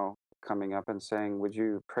people, coming up and saying, would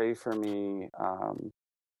you pray for me?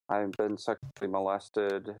 I've been sexually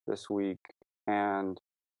molested this week, and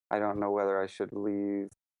I don't know whether I should leave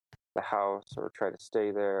the house or try to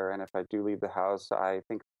stay there. And if I do leave the house, I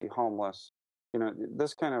think I'll be homeless.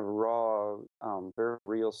 This kind of raw, very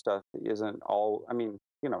real stuff isn't all,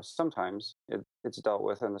 sometimes it's dealt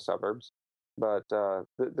with in the suburbs, but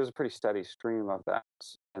there's a pretty steady stream of that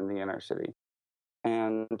in the inner city.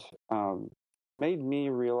 And made me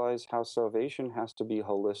realize how salvation has to be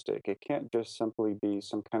holistic. It can't just simply be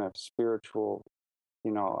some kind of spiritual,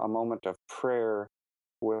 a moment of prayer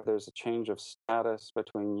where there's a change of status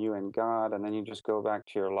between you and God, and then you just go back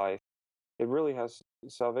to your life. It really has,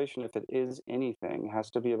 salvation, if it is anything, has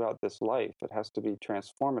to be about this life. It has to be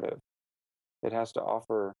transformative. It has to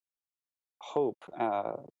offer hope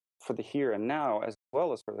for the here and now as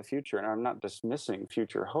well as for the future. And I'm not dismissing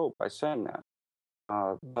future hope by saying that.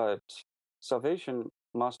 But salvation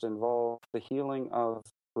must involve the healing of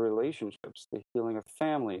relationships, the healing of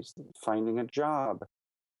families, finding a job,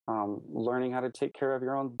 learning how to take care of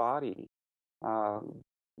your own body, um,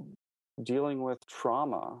 dealing with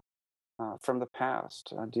trauma from the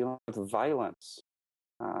past, dealing with violence.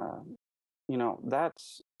 Uh,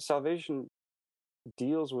 that's salvation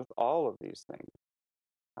deals with all of these things.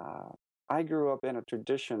 I grew up in a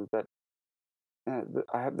tradition that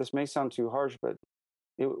this may sound too harsh, but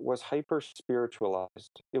it was hyper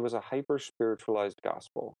spiritualized. It was a hyper spiritualized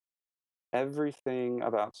gospel. Everything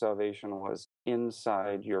about salvation was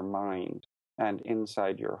inside your mind and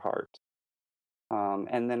inside your heart,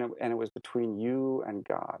 and it was between you and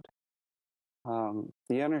God.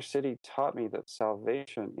 The inner city taught me that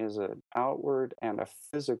salvation is an outward and a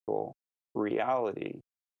physical reality.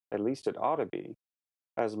 At least it ought to be,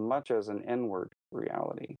 as much as an inward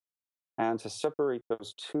reality. And to separate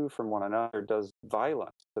those two from one another does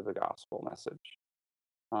violence to the gospel message.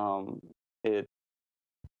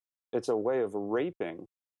 It's a way of raping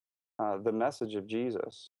the message of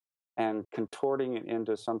Jesus and contorting it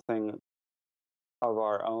into something of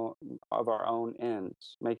our own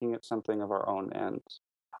ends, making it something of our own ends.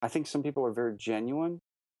 I think some people are very genuine.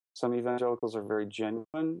 Some evangelicals are very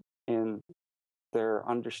genuine in their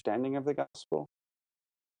understanding of the gospel.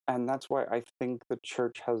 And that's why I think the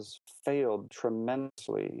church has failed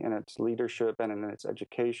tremendously in its leadership and in its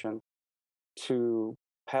education to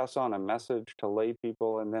pass on a message to lay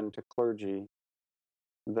people and then to clergy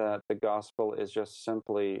that the gospel is just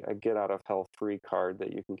simply a get out of hell free card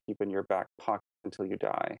that you can keep in your back pocket until you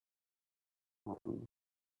die.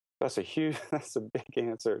 That's a big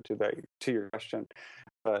answer to your question,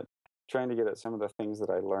 but trying to get at some of the things that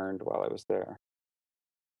I learned while I was there.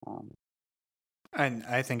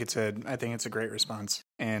 I think it's a great response,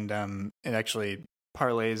 and it actually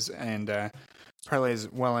parlays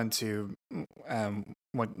well into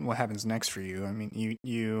what happens next for you. I mean,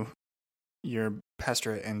 your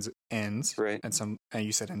pastorate ends right at some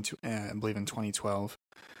you said I believe in 2012,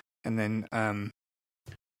 and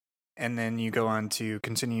then you go on to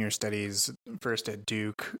continue your studies first at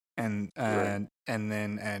Duke and right. and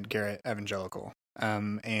then at Garrett Evangelical,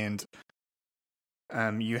 and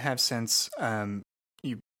you have since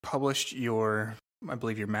you published I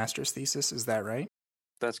believe your master's thesis. Is that right?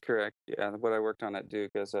 That's correct. Yeah, what I worked on at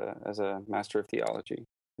Duke as a Master of Theology.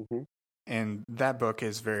 Mm-hmm. And that book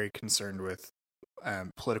is very concerned with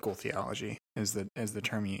political theology, is the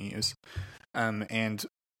term you use, and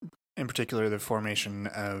in particular the formation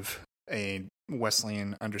of a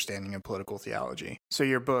Wesleyan understanding of political theology. So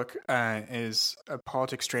your book is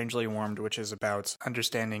Politics Strangely Warmed, which is about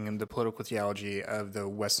understanding the political theology of the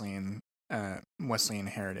Wesleyan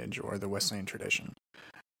heritage or the Wesleyan tradition.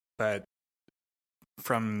 But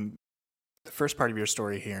from the first part of your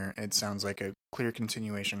story here, it sounds like a clear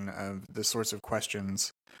continuation of the sorts of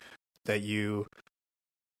questions that you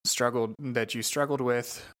struggled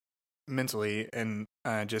with mentally and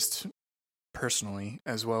just personally,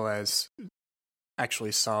 as well as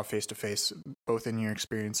actually saw face to face, both in your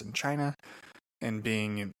experience in China and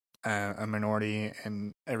being a minority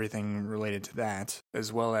and everything related to that,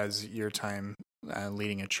 as well as your time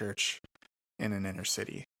leading a church in an inner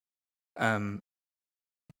city.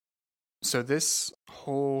 So this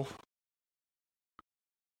whole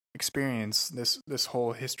experience, this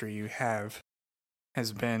whole history you have,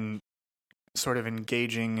 has been sort of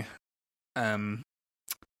engaging a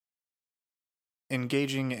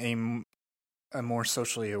more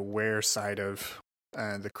socially aware side of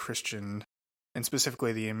the Christian, and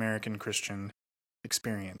specifically the American Christian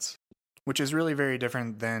experience, which is really very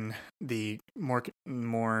different than the more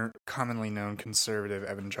commonly known conservative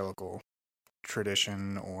evangelical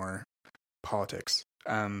tradition or politics.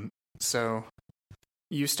 So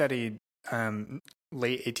you studied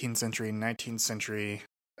late 18th century, 19th century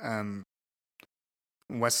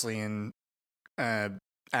Wesleyan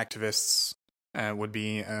activists would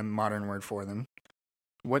be a modern word for them.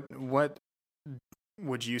 What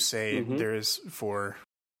would you say there is for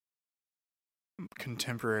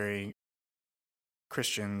contemporary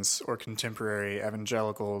Christians or contemporary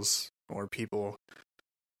evangelicals or people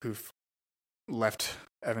who've left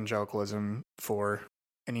evangelicalism for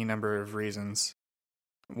any number of reasons?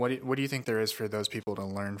 What do you think there is for those people to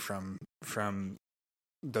learn from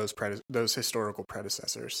those historical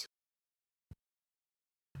predecessors?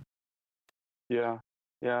 Yeah.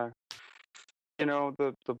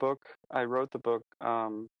 The book, I wrote the book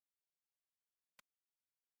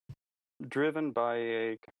driven by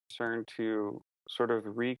a concern to sort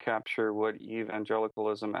of recapture what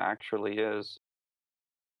evangelicalism actually is,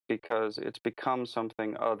 because it's become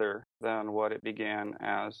something other than what it began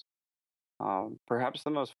as. Perhaps the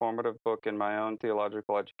most formative book in my own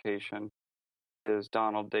theological education is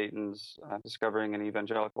Donald Dayton's Discovering an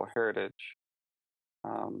Evangelical Heritage.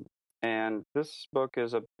 And this book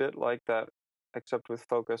is a bit like that, except with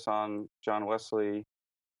focus on John Wesley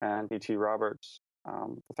and B.T. Roberts,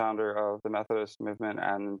 the founder of the Methodist movement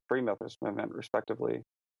and Free Methodist movement, respectively.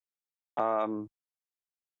 Um,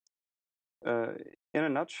 in a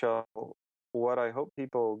nutshell, what I hope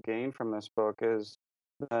people gain from this book is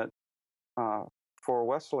that uh, for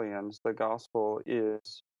Wesleyans, the gospel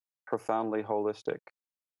is profoundly holistic.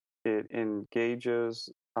 It engages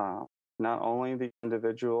not only the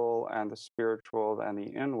individual and the spiritual and the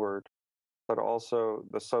inward, but also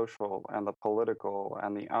the social and the political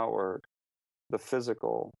and the outward, the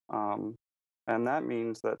physical. And that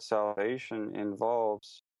means that salvation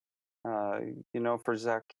involves, for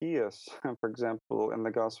Zacchaeus, for example, in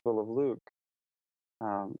the Gospel of Luke,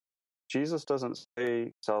 Jesus doesn't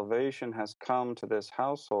say salvation has come to this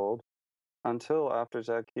household until after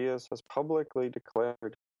Zacchaeus has publicly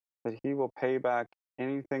declared that he will pay back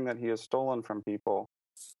anything that he has stolen from people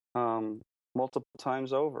multiple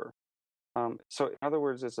times over. So, in other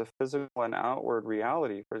words, it's a physical and outward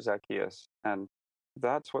reality for Zacchaeus, and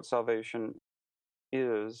that's what salvation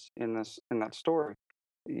is in that story.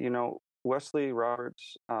 Wesley,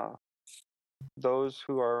 Roberts, those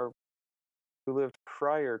who lived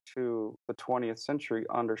prior to the 20th century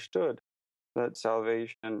understood that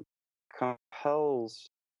salvation compels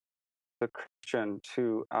the Christian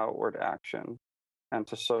to outward action and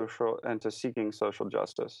to seeking social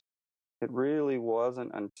justice. It really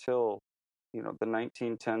wasn't until the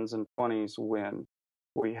 1910s and 20s when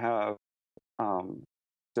we have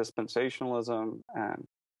dispensationalism and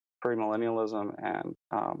premillennialism and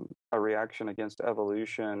a reaction against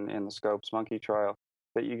evolution in the Scopes monkey trial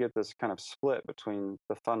that you get this kind of split between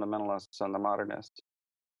the fundamentalists and the modernists.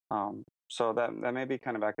 So that may be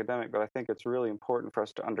kind of academic, but I think it's really important for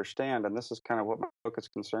us to understand, and this is kind of what my book is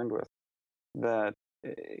concerned with, that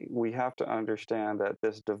we have to understand that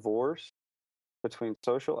this divorce between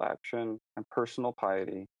social action and personal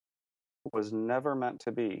piety was never meant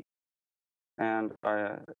to be. And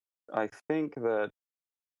I think that,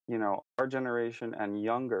 our generation and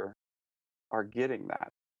younger are getting that.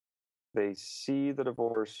 They see the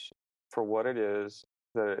divorce for what it is,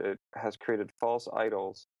 that it has created false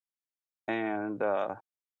idols, and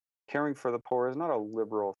caring for the poor is not a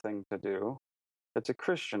liberal thing to do. It's a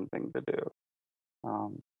Christian thing to do.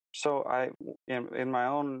 So in my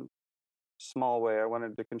own small way, I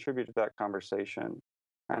wanted to contribute to that conversation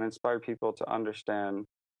and inspire people to understand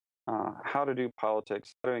how to do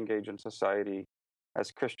politics, how to engage in society as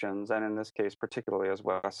Christians, and in this case, particularly as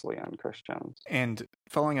Wesleyan Christians. And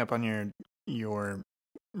following up on your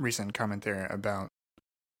recent comment there about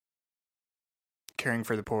caring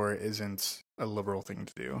for the poor isn't a liberal thing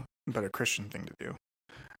to do, but a Christian thing to do.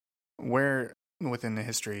 Where within the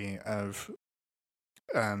history of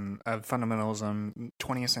fundamentalism,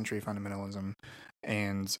 20th century fundamentalism,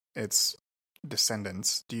 and its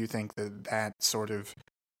descendants, do you think that sort of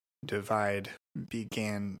divide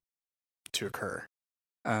began to occur?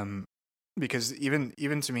 Because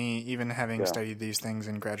even to me, even having studied these things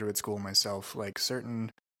in graduate school myself, like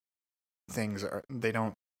certain things they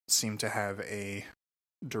don't seem to have a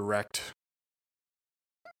direct,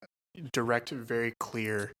 very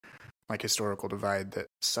clear, like, historical divide that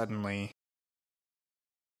suddenly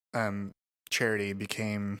charity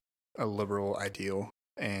became a liberal ideal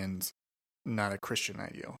and not a Christian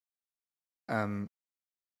ideal.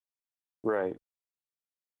 Right.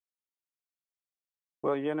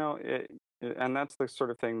 Well, and that's the sort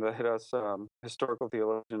of thing that us historical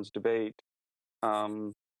theologians debate.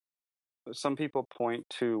 Some people point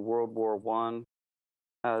to World War I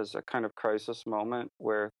as a kind of crisis moment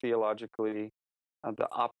where theologically the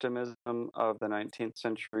optimism of the 19th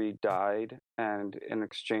century died, and in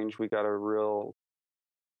exchange we got a real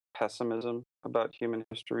pessimism about human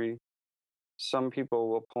history. Some people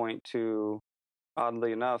will point to,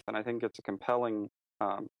 oddly enough, and I think it's a compelling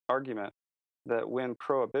argument, that when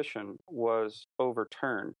prohibition was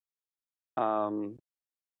overturned, and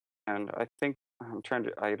I think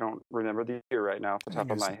I don't remember the year right now off the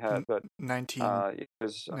top of my head, but it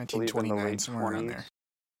was, I believe, in the late 20s.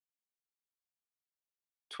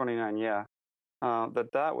 29, yeah.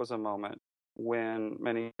 That was a moment when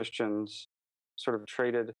many Christians sort of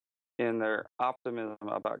traded in their optimism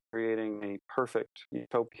about creating a perfect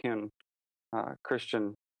utopian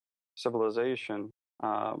Christian civilization,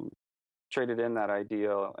 traded in that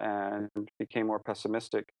ideal and became more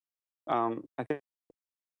pessimistic. I think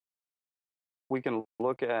we can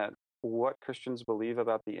look at what Christians believe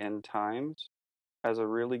about the end times as a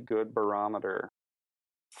really good barometer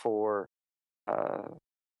for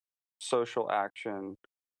social action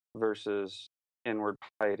versus inward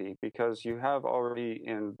piety, because you have already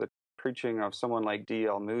in the preaching of someone like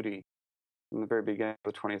D.L. Moody in the very beginning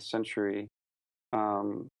of the 20th century,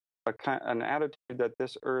 an attitude that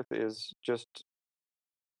this earth is just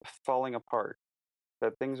falling apart,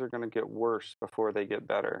 that things are going to get worse before they get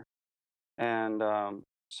better. And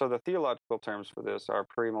so the theological terms for this are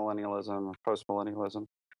premillennialism or postmillennialism,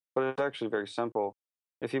 but it's actually very simple.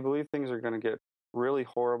 If you believe things are going to get really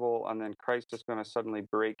horrible and then Christ is going to suddenly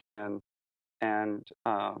break in and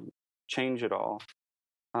change it all,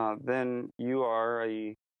 then you are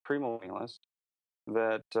a premillennialist.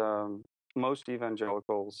 That most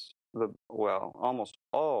evangelicals, almost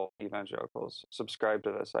all evangelicals, subscribe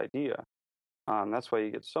to this idea. That's why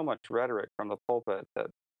you get so much rhetoric from the pulpit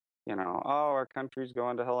that, oh, our country's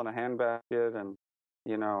going to hell in a handbasket, and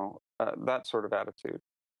that sort of attitude.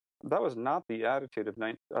 That was not the attitude of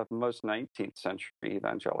most 19th century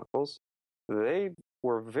evangelicals. They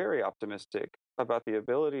were very optimistic about the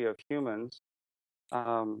ability of humans,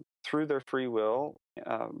 through their free will,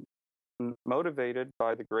 motivated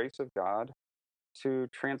by the grace of God, to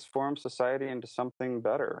transform society into something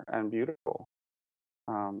better and beautiful.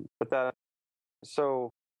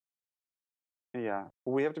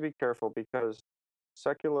 We have to be careful, because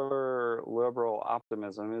secular liberal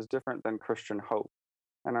optimism is different than Christian hope.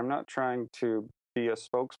 And I'm not trying to be a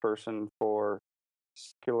spokesperson for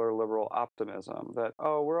secular liberal optimism that,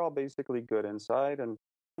 oh, we're all basically good inside, and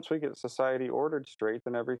once we get society ordered straight,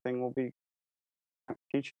 then everything will be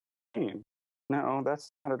peachy clean. No,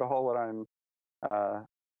 that's not at all what I'm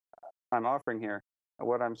offering here.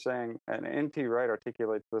 What I'm saying, and N.T. Wright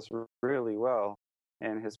articulates this really well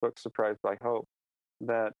in his book Surprised by Hope,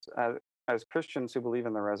 that as Christians who believe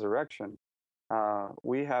in the resurrection,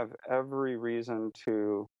 we have every reason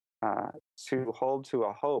to hold to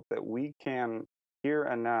a hope that we can here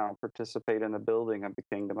and now participate in the building of the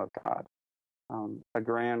kingdom of God, a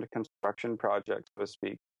grand construction project, so to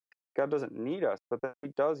speak. God doesn't need us, but that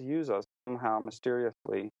He does use us somehow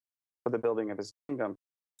mysteriously for the building of His kingdom.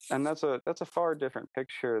 And that's a far different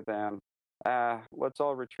picture than let's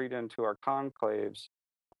all retreat into our conclaves.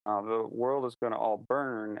 The world is going to all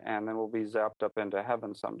burn, and then we'll be zapped up into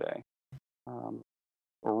heaven someday.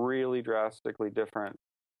 Really drastically different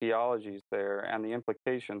theologies there, and the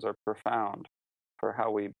implications are profound for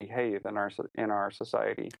how we behave in our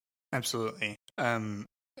society. Absolutely. And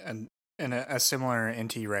in a similar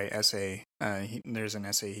N.T. Wright essay, there's an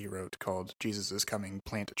essay he wrote called "Jesus is Coming,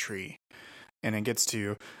 Plant a Tree," and it gets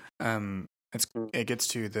to the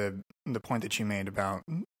point that you made about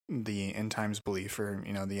the end times belief, or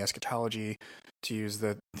the eschatology, to use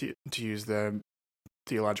the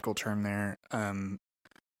theological term there.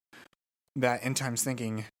 That end times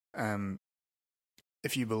thinking,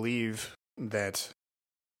 if you believe that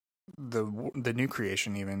the new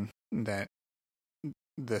creation, even that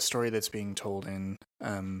the story that's being told in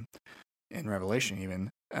Revelation, even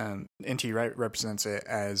N.T. Wright represents it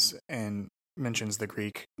as, and mentions the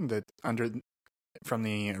Greek that from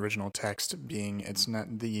the original text being, it's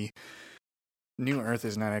not, the new earth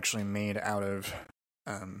is not actually made out of,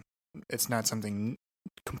 it's not something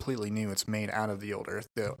completely new. It's made out of the old earth.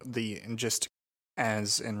 The just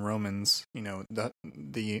as in Romans,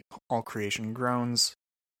 the all creation groans,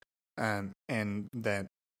 and that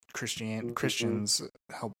Christians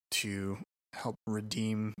help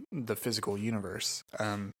redeem the physical universe.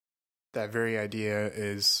 That very idea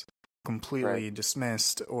is completely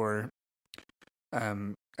dismissed, or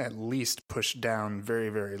at least pushed down very,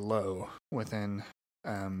 very low within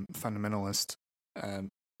fundamentalist,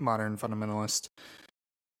 modern fundamentalist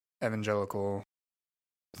evangelical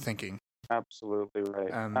thinking. Absolutely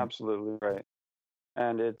right. Absolutely right.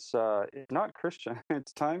 And it's not Christian.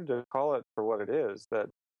 It's time to call it for what it is, that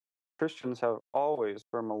Christians have always,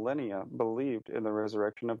 for millennia, believed in the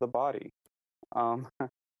resurrection of the body. And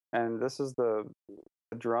this is the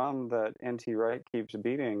drum that N.T. Wright keeps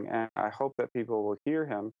beating, and I hope that people will hear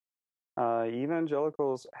him.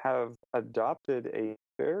 Evangelicals have adopted a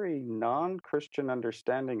very non-Christian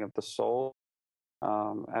understanding of the soul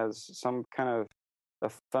as some kind of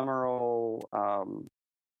ephemeral,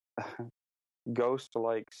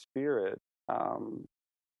 ghost-like spirit, that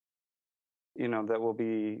will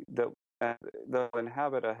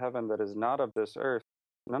inhabit a heaven that is not of this earth.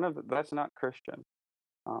 That's not Christian.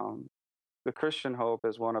 The Christian hope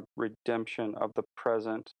is one of redemption of the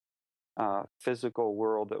present physical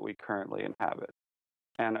world that we currently inhabit,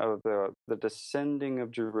 and of the descending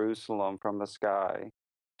of Jerusalem from the sky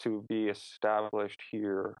to be established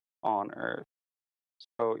here on earth.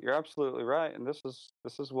 So you're absolutely right, and this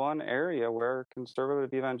is one area where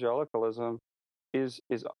conservative evangelicalism is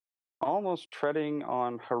almost treading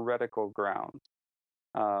on heretical ground,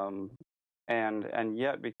 um, and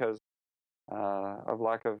yet because of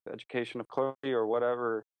lack of education of clergy or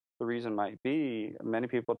whatever the reason might be, many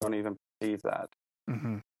people don't even perceive that.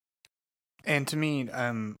 Mm-hmm. And to me,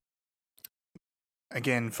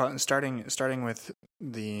 again, starting with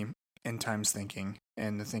the end times thinking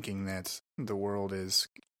and the thinking that the world is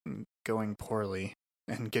going poorly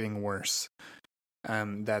and getting worse,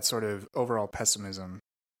 that sort of overall pessimism,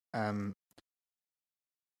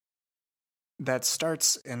 that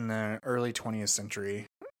starts in the early 20th century.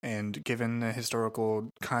 And given the historical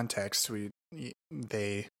context,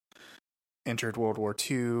 they entered World War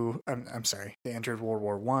II. I'm sorry, they entered World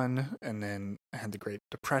War One, and then had the Great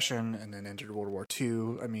Depression, and then entered World War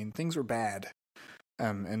II. I mean, things were bad.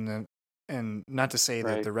 And not to say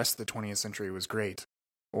that the rest of the 20th century was great,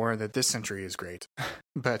 or that this century is great,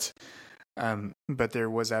 but there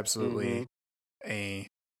was absolutely a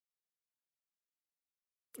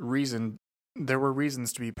reason. There were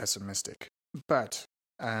reasons to be pessimistic, but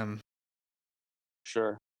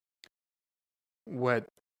Sure. What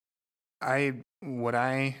I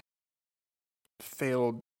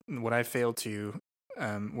failed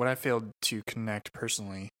to connect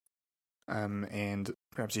personally, and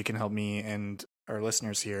perhaps you can help me and our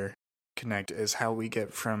listeners here connect, is how we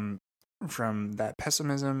get from that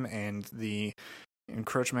pessimism and the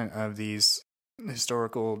encroachment of these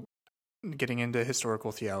getting into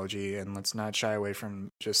historical theology. And let's not shy away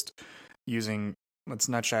from using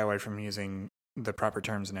the proper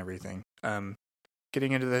terms and everything.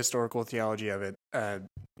 Getting into the historical theology of it,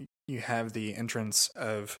 you have the entrance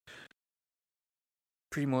of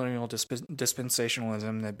premillennial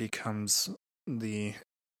dispensationalism that becomes the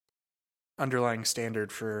underlying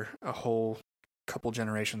standard for a whole couple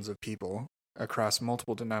generations of people across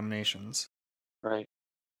multiple denominations. Right.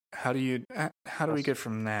 How do we get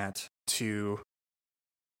from that to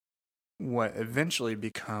what eventually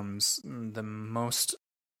becomes the most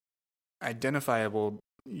identifiable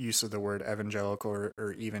use of the word evangelical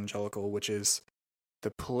or evangelical, which is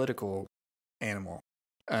the political animal,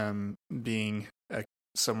 being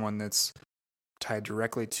someone that's tied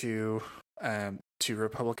directly to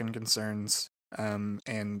Republican concerns,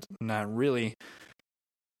 and not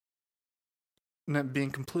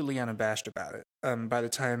being completely unabashed about it. By the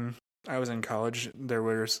time I was in college, there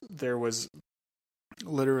was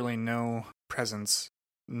literally no presence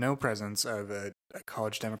of a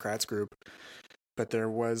college Democrats group, but there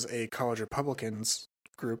was a college Republicans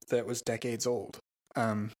group that was decades old.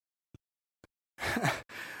 Right.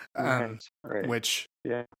 Which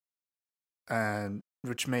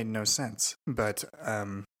made no sense. But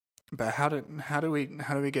how do we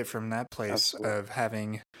get from that place of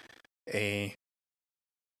having the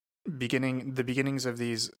beginnings of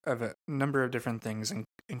a number of different things,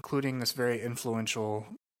 including this very influential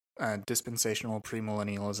dispensational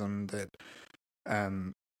premillennialism that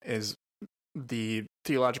is the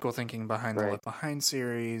theological thinking behind the Left Behind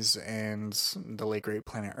series and the late great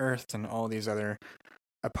Planet Earth and all these other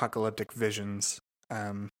apocalyptic visions.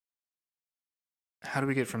 How do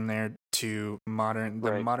we get from there to the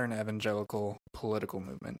modern evangelical political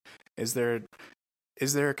movement? Is there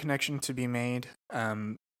a connection to be made?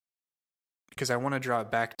 Because I want to draw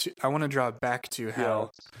it back to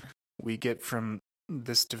how we get from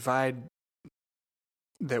this divide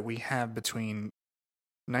that we have between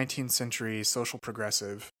 19th century socially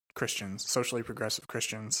progressive Christians.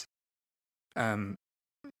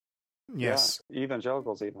 Yes,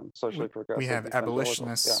 evangelicals, even socially progressive. We have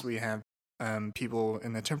abolitionists. We have people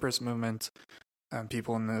in the temperance movement,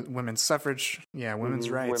 people in the women's suffrage, women's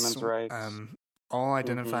rights, all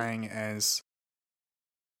identifying as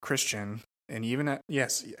Christian, and even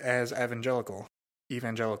as evangelical.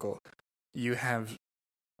 You have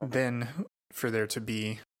then for there to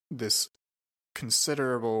be this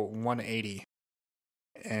considerable 180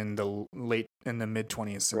 in the mid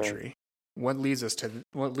 20th century. Right. What leads us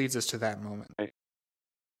to that moment? Right.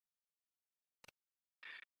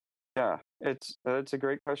 Yeah, it's a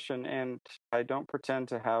great question, and I don't pretend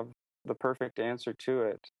to have the perfect answer to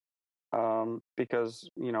it, because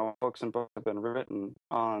books have been written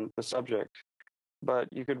on the subject. But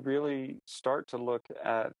you could really start to look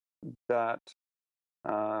at that,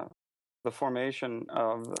 the formation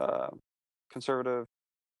of conservative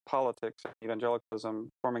politics, evangelicalism,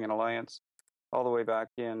 forming an alliance, all the way back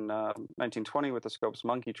in 1920 with the Scopes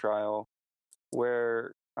Monkey trial,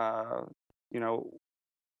 where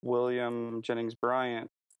William Jennings Bryan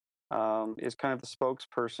is kind of the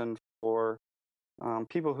spokesperson for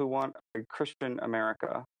people who want a Christian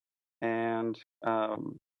America, and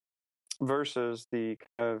versus the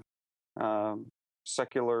kind of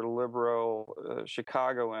secular liberal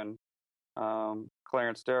Chicagoan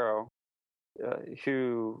Clarence Darrow,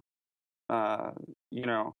 who you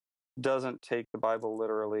know, doesn't take the Bible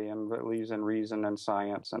literally and believes in reason and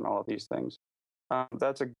science and all of these things.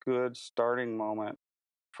 That's a good starting moment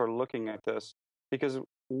for looking at this, because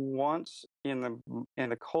once in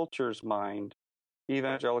the culture's mind,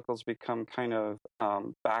 evangelicals become kind of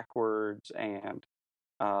backwards and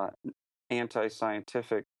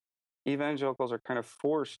anti-scientific. Evangelicals are kind of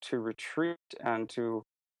forced to retreat and to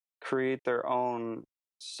create their own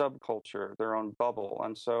subculture, their own bubble,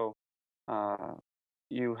 and so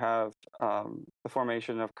you have the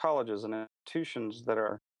formation of colleges and institutions that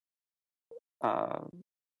are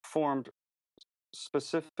formed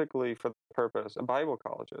specifically for the purpose, Bible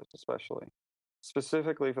colleges especially,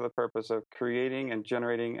 specifically for the purpose of creating and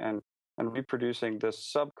generating and reproducing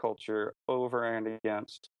this subculture over and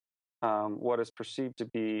against what is perceived to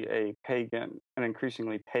be an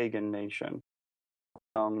increasingly pagan nation.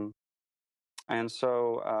 And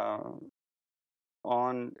so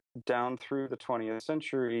on down through the 20th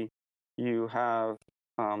century, you have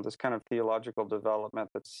this kind of theological development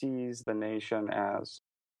that sees the nation as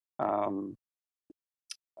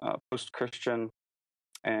post-Christian,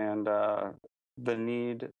 and the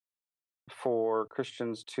need for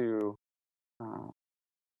Christians to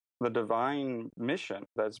the divine mission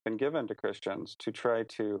that's been given to Christians to try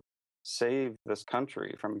to save this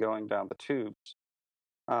country from going down the tubes.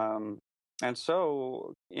 And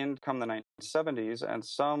so in come the 1970s, and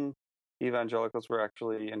some evangelicals were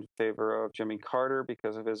actually in favor of Jimmy Carter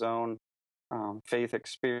because of his own faith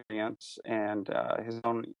experience and his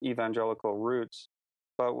own evangelical roots.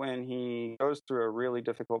 But when he goes through a really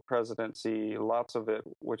difficult presidency, lots of it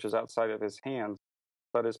which is outside of his hands,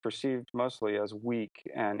 but is perceived mostly as weak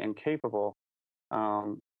and incapable,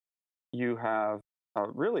 you have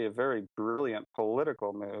really a very brilliant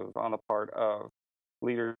political move on the part of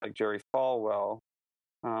leaders like Jerry Falwell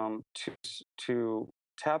to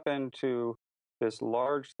tap into this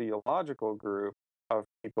large theological group of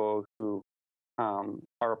people who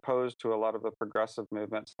are opposed to a lot of the progressive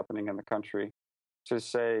movements happening in the country, to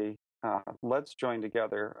say, let's join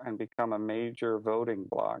together and become a major voting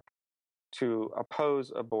bloc to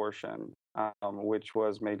oppose abortion, which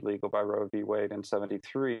was made legal by Roe v. Wade in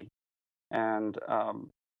 '73, and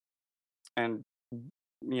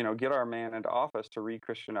get our man into office to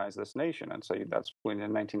re-Christianize this nation. And so that's when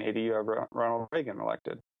in 1980 you have Ronald Reagan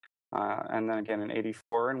elected, and then again in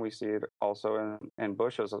 '84, and we see it also in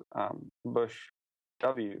Bush's Bush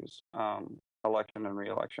W's election and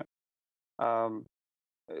re-election.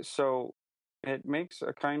 So it makes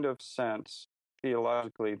a kind of sense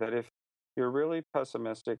theologically that if you're really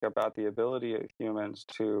pessimistic about the ability of humans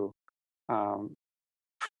to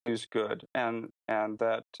produce good, and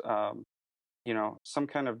that some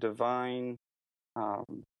kind of divine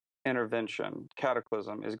intervention,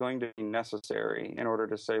 cataclysm, is going to be necessary in order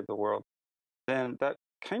to save the world, then that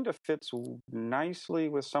kind of fits nicely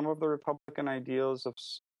with some of the Republican ideals of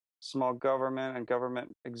small government and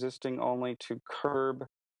government existing only to curb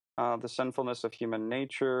the sinfulness of human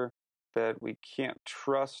nature, that we can't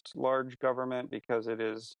trust large government because it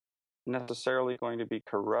is necessarily going to be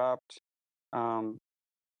corrupt.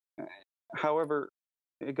 However,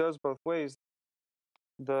 it goes both ways.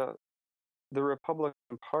 The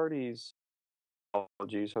Republican Party's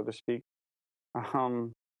ideology, so to speak,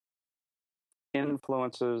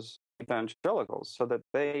 influences evangelicals so that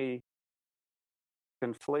they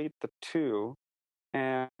conflate the two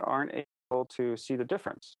and aren't able to see the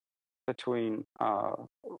difference between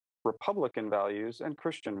Republican values and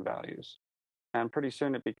Christian values. And pretty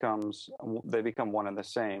soon they become one and the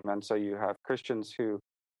same. And so you have Christians who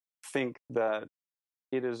think that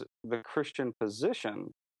it is the Christian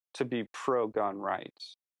position to be pro-gun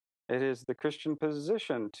rights. It is the Christian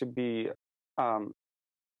position to be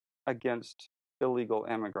against illegal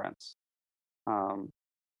immigrants,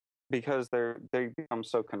 because they become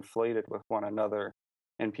so conflated with one another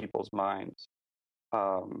in people's minds.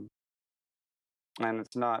 And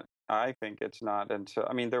I think it's not until,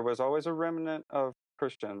 there was always a remnant of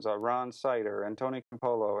Christians, Ron Sider and Tony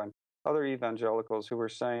Campolo and other evangelicals who were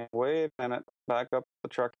saying, wait a minute, back up the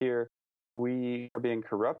truck here. We are being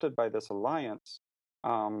corrupted by this alliance.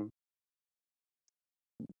 There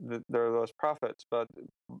are those prophets, but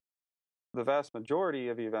the vast majority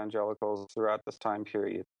of evangelicals throughout this time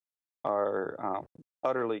period are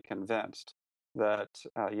utterly convinced that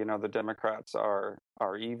the Democrats are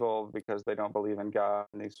evil because they don't believe in God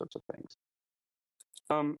and these sorts of things.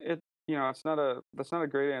 it's not a that's not a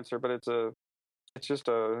great answer, but it's just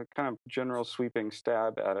a kind of general sweeping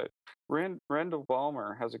stab at it. Randall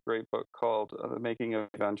Balmer has a great book called The Making of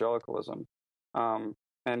Evangelicalism. Um,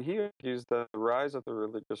 and he argues that the rise of the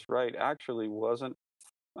religious right actually wasn't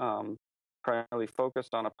um, primarily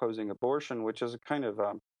focused on opposing abortion, which is a kind of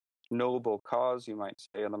noble cause, you might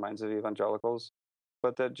say, in the minds of evangelicals,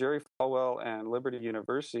 but that Jerry Falwell and Liberty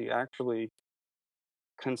University actually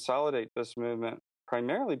consolidate this movement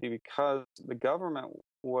primarily because the government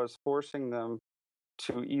was forcing them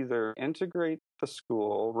to either integrate the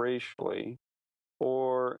school racially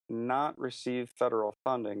or not receive federal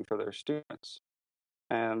funding for their students.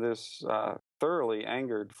 And this thoroughly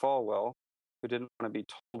angered Falwell, who didn't want to be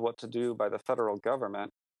told what to do by the federal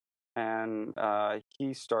government. And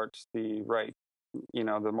he starts the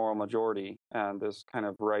the moral majority, and this kind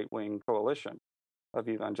of right-wing coalition of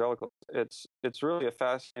evangelicals. It's really a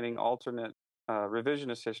fascinating alternate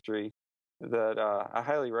revisionist history that I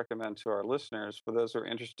highly recommend to our listeners for those who are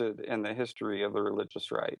interested in the history of the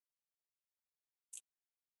religious right.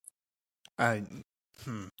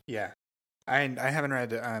 Yeah. I haven't read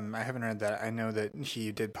that. I know that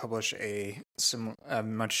he did publish a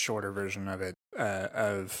much shorter version of it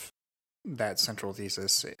of that central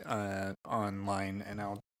thesis online, and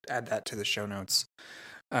I'll add that to the show notes.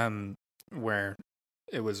 Where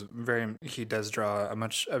it was he does draw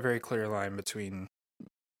a very clear line between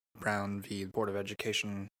Brown v. Board of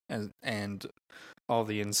Education and all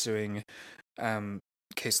the ensuing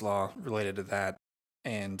case law related to that,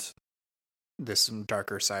 and this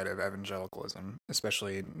darker side of evangelicalism,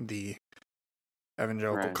 especially the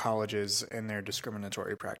evangelical colleges and their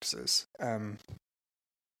discriminatory practices,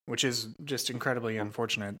 which is just incredibly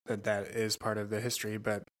unfortunate that is part of the history,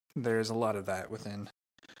 but there's a lot of that within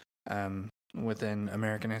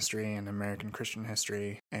American history and American Christian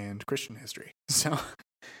history and Christian history. So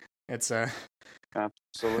it's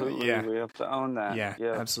absolutely, yeah, we have to own that. Yeah,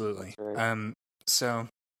 absolutely. Right. So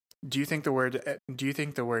do you think the word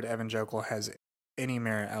evangelical has any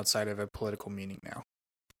merit outside of a political meaning now?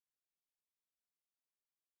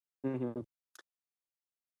 Mm-hmm.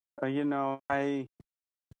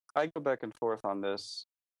 I go back and forth on this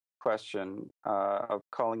question of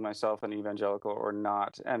calling myself an evangelical or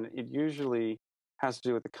not, and it usually has to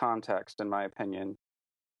do with the context, in my opinion.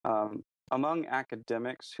 Among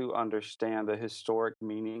academics who understand the historic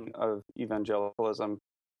meaning of evangelicalism,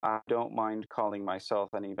 I don't mind calling myself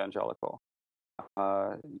an evangelical.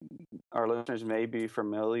 Our listeners may be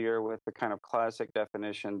familiar with the kind of classic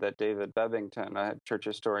definition that David Bebbington, a church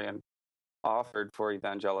historian, offered for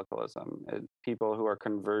evangelicalism. People who are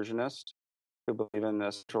conversionist, who believe in the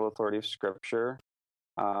central authority of Scripture.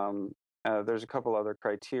 There's a couple other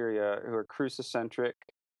criteria, who are crucicentric,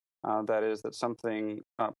 that is, that something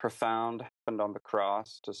profound happened on the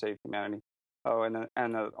cross to save humanity. Oh,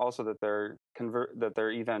 and also that they're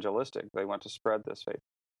evangelistic. They want to spread this faith.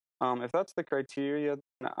 If that's the criteria,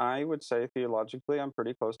 then I would say theologically I'm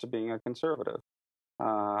pretty close to being a conservative.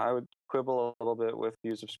 I would quibble a little bit with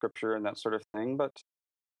views of Scripture and that sort of thing, but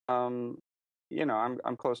I'm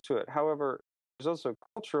close to it. However, there's also a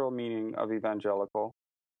cultural meaning of evangelical,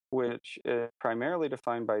 which is primarily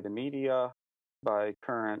defined by the media, by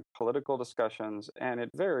current political discussions, and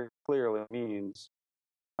it very clearly means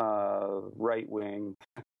right-wing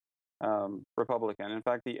Republican. In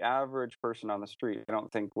fact, the average person on the street, I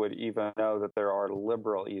don't think, would even know that there are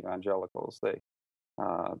liberal evangelicals.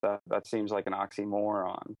 That seems like an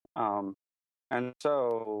oxymoron. And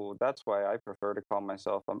so that's why I prefer to call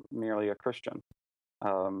myself merely a Christian,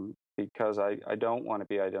 because I don't want to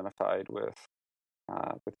be identified with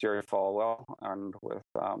Jerry Falwell and with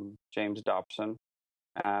James Dobson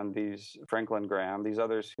and these Franklin Graham, these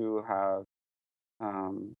others who have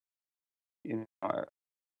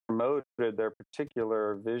promoted their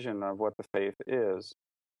particular vision of what the faith is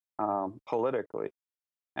politically,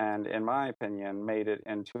 and in my opinion, made it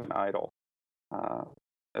into an idol.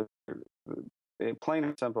 Plain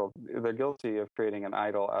and simple, they're guilty of creating an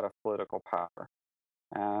idol out of political power,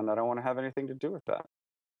 and I don't want to have anything to do with that.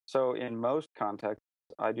 So in most contexts,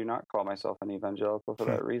 I do not call myself an evangelical for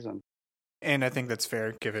that reason. And I think that's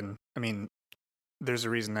fair, given, there's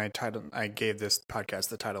a reason I gave this podcast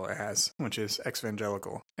the title it has, which is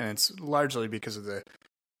Exvangelical, and it's largely because of the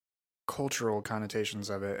cultural connotations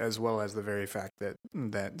of it, as well as the very fact that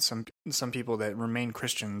some people that remain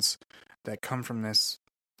Christians that come from this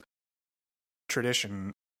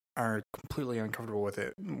tradition are completely uncomfortable with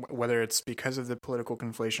it, whether it's because of the political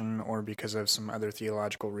conflation or because of some other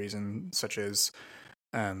theological reason, such as,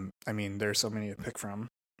 there's so many to pick from.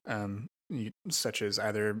 such as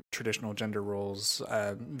either traditional gender roles,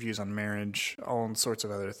 views on marriage, all sorts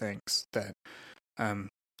of other things that that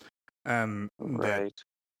Right.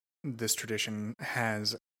 this tradition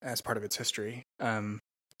has as part of its history.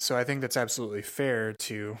 So I think that's absolutely fair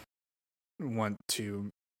to want to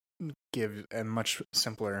give a much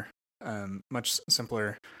simpler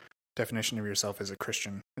definition of yourself as a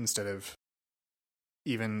Christian instead of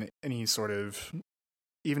even any sort of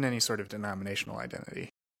denominational identity.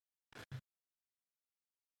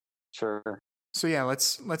 Sure. So yeah,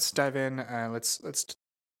 let's dive in.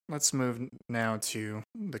 Let's move now to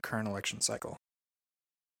the current election cycle.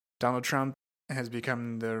 Donald Trump has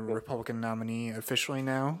become the Republican nominee officially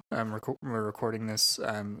now. We're recording this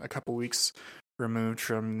a couple weeks removed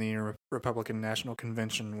from the Republican National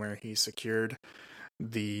Convention, where he secured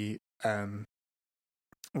the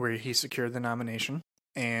nomination.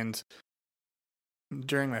 And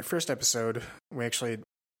during my first episode, we actually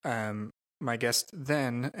my guest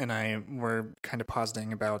then and I were kind of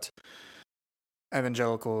positing about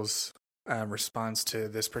evangelicals' response to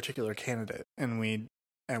this particular candidate, and we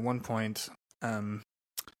at one point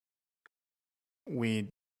we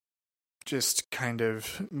just kind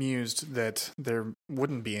of mused that there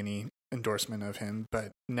wouldn't be any endorsement of him.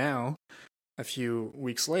 But now, a few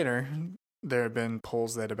weeks later, there have been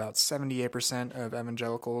polls that about 78% of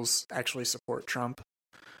evangelicals actually support Trump,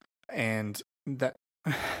 and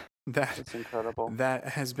It's incredible. That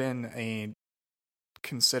has been a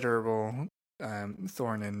considerable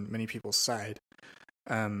thorn in many people's side.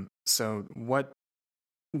 So where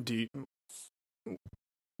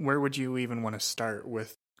would you even want to start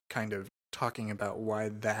with kind of talking about why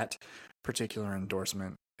that particular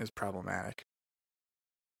endorsement is problematic?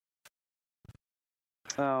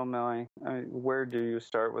 Oh, Melanie, I mean, where do you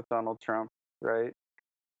start with Donald Trump, right?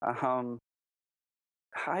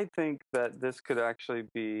 I think that this could actually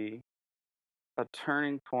be a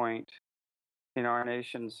turning point in our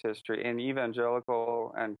nation's history, in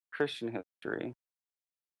evangelical and Christian history,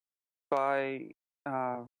 by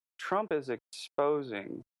Trump is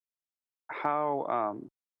exposing how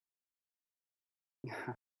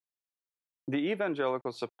the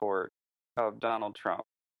evangelical support of Donald Trump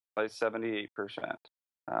by 78%,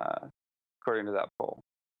 according to that poll,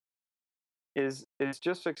 is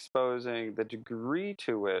just exposing the degree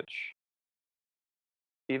to which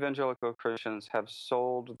evangelical Christians have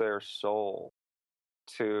sold their soul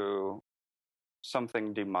to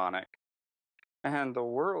something demonic. And the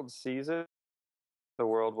world sees it, the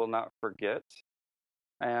world will not forget,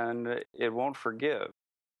 and it won't forgive.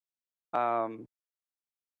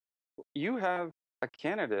 You have a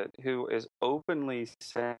candidate who is openly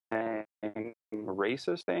saying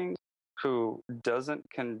racist things, who doesn't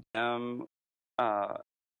condemn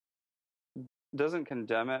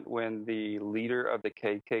it when the leader of the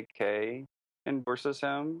KKK endorses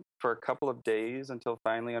him for a couple of days, until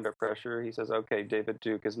finally, under pressure, he says, "Okay, David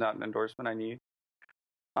Duke is not an endorsement I need."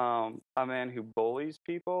 A man who bullies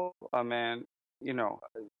people, a man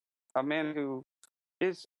who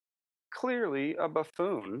is clearly a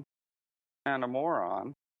buffoon and a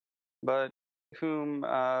moron, but whom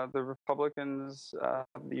the Republicans,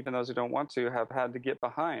 even those who don't want to, have had to get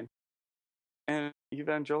behind. And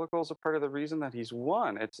evangelicals are part of the reason that he's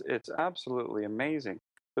won. It's absolutely amazing.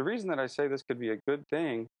 The reason that I say this could be a good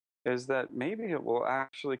thing is that maybe it will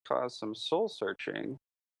actually cause some soul searching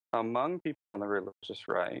among people on the religious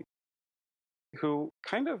right, who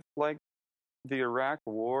kind of, like the Iraq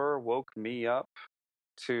War woke me up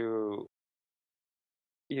to,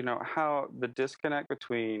 how the disconnect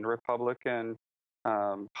between Republican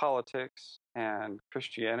politics and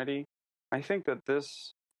Christianity. I think that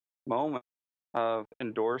this moment of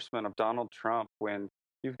endorsement of Donald Trump, when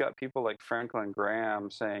you've got people like Franklin Graham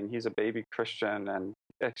saying he's a baby Christian and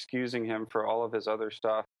excusing him for all of his other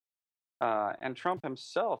stuff, and Trump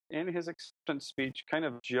himself in his acceptance speech kind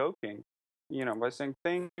of joking, by saying,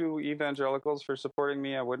 "Thank you, evangelicals, for supporting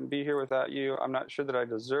me. I wouldn't be here without you. I'm not sure that I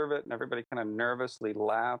deserve it." And everybody kind of nervously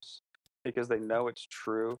laughs because they know it's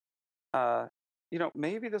true.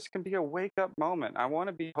 Maybe this can be a wake-up moment. I want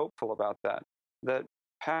to be hopeful about that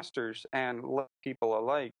pastors and people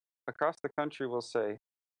alike across the country will say,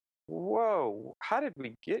 "Whoa, how did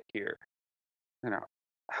we get here?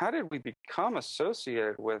 How did we become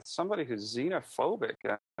associated with somebody who's xenophobic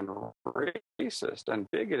and racist and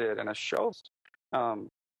bigoted and a chauvinist? And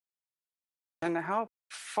how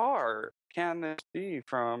far can this be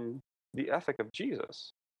from the ethic of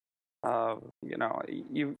Jesus?"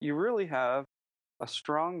 You really have a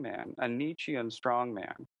strong man, a Nietzschean strong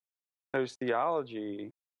man, whose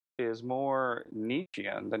theology is more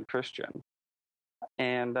Nietzschean than Christian,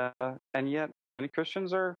 and yet many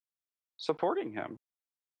Christians are supporting him.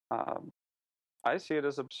 Um, I see it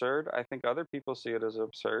as absurd. I think other people see it as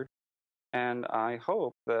absurd. And I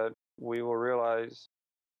hope that we will realize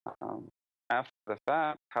um, after the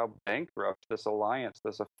fact how bankrupt this alliance,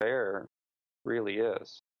 this affair really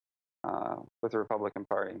is with the Republican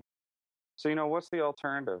Party. So, what's the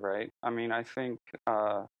alternative, right? I mean, I think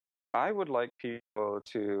I would like people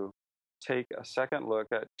to take a second look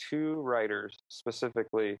at two writers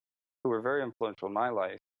specifically who were very influential in my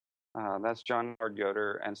life. That's John Howard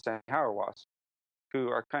Yoder and Stanley Hauerwas, who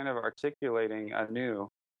are kind of articulating a new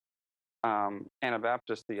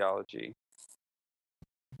Anabaptist theology.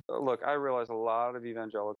 Look, I realize a lot of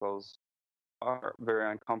evangelicals are very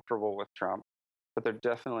uncomfortable with Trump, but they're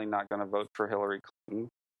definitely not going to vote for Hillary Clinton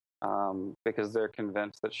because they're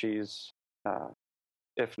convinced that she's,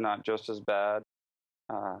 if not just as bad,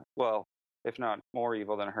 well, if not more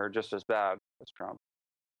evil than her, just as bad as Trump.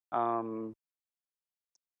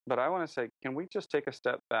 But I want to say, can we just take a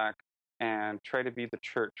step back and try to be the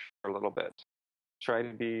church for a little bit? Try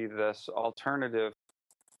to be this alternative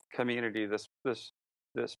community, this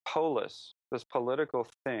polis, this political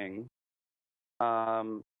thing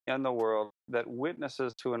in the world that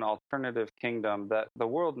witnesses to an alternative kingdom that the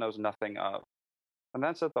world knows nothing of. And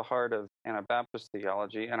that's at the heart of Anabaptist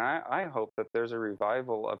theology. And I hope that there's a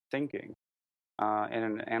revival of thinking in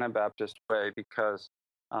an Anabaptist way, because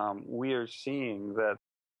we are seeing that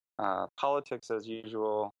politics as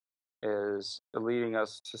usual is leading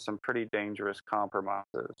us to some pretty dangerous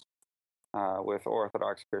compromises with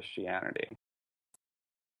Orthodox Christianity.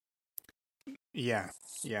 Yeah.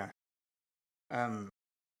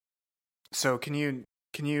 So can you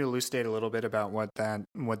elucidate a little bit about what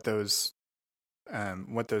those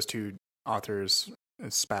two authors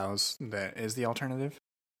espouse that is the alternative?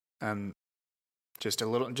 Just a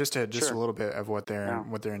little bit of what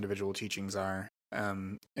their individual teachings are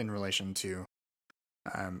in relation to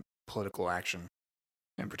political action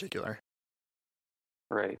in particular.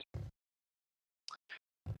 Right.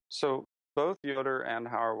 So both Yoder and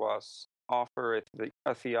Hauerwas offer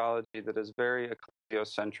a theology that is very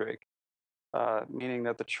ecclesiocentric, meaning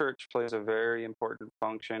that the church plays a very important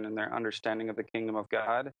function in their understanding of the kingdom of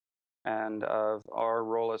God and of our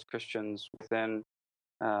role as Christians within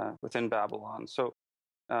Babylon. So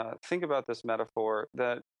think about this metaphor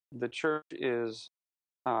that the church is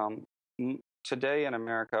today in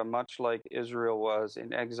America, much like Israel was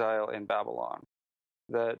in exile in Babylon.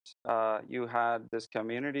 That you had this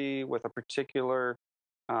community with a particular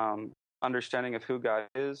understanding of who God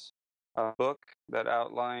is, a book that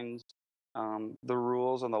outlines the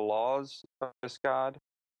rules and the laws of this God,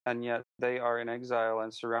 and yet they are in exile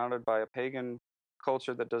and surrounded by a pagan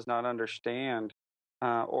culture that does not understand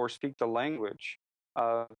or speak the language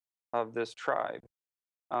of this tribe.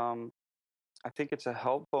 I think it's a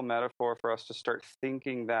helpful metaphor for us to start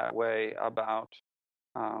thinking that way about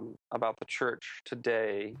the church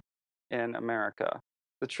today in America.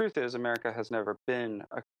 The truth is, America has never been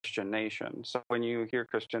a Christian nation. So when you hear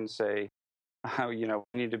Christians say, we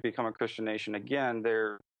need to become a Christian nation again,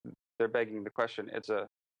 they're begging the question. That's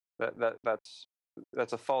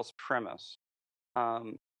a false premise.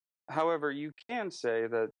 However, you can say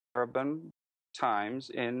that there have been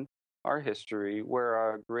times in our history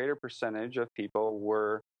where a greater percentage of people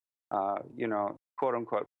were, quote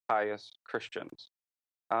unquote, pious Christians.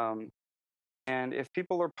 And if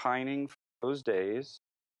people are pining for those days,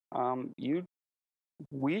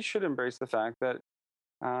 we should embrace the fact that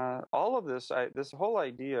all of this whole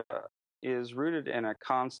idea is rooted in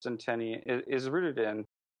is rooted in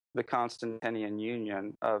the Constantinian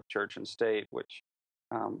union of church and state, which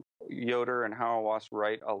Yoder and Hauerwas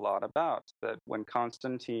write a lot about. That when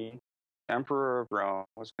Constantine, Emperor of Rome,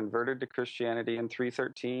 was converted to Christianity in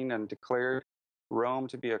 313 and declared Rome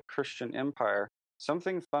to be a Christian empire,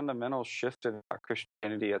 something fundamental shifted about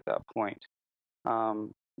Christianity at that point.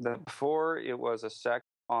 That before it was a sect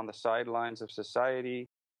on the sidelines of society,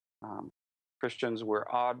 Christians were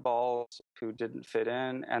oddballs who didn't fit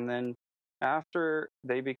in, and then after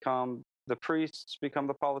the priests become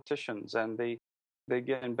the politicians, and they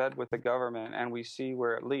get in bed with the government, and we see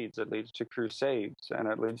where it leads. It leads to crusades, and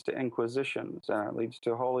it leads to inquisitions, and it leads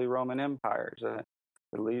to Holy Roman empires, and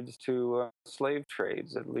it leads to slave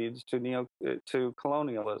trades. It leads to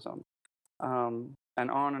colonialism, and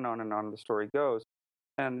on and on and on the story goes.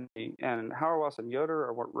 And Hauerwas and Yoder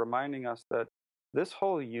are reminding us that this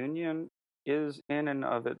whole union is in and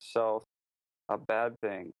of itself a bad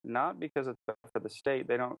thing, not because it's bad for the state.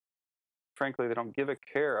 They don't give a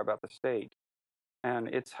care about the state and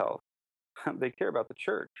its health. They care about the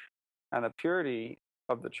church and the purity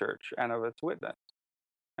of the church and of its witness.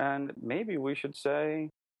 And maybe we should say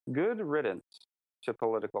Good riddance to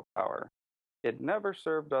political power. It never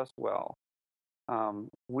served us well.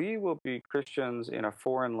 We will be Christians in a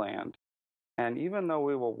foreign land, and even though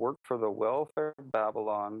we will work for the welfare of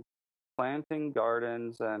Babylon, planting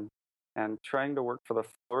gardens and trying to work for the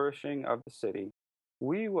flourishing of the city,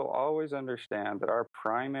 we will always understand that our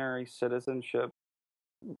primary citizenship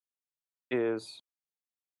is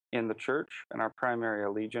in the church and our primary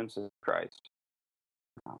allegiance is Christ.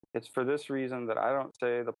 It's for this reason that I don't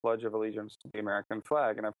say the Pledge of Allegiance to the American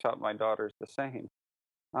flag, and I've taught my daughters the same,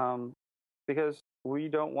 because we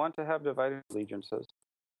don't want to have divided allegiances.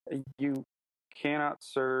 You cannot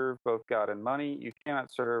serve both God and money. You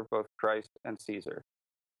cannot serve both Christ and Caesar.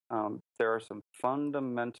 There are some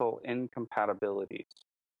fundamental incompatibilities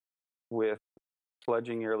with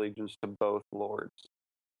pledging your allegiance to both lords,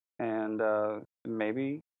 and so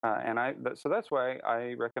that's why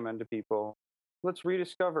I recommend to people, let's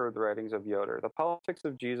rediscover the writings of Yoder. The Politics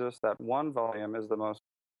of Jesus, that one volume, is the most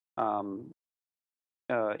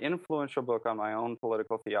influential book on my own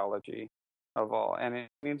political theology of all, and it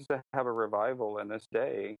needs to have a revival in this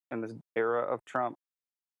day, in this era of Trump.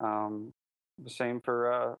 The same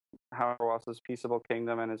for Howard Ross's Peaceable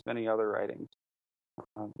Kingdom and his many other writings.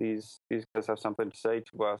 These guys have something to say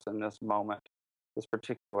to us in this moment, this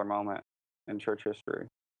particular moment in church history.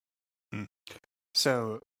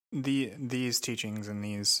 So these teachings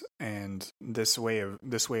and this way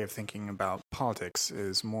of thinking about politics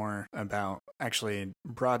is more about actually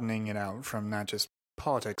broadening it out from not just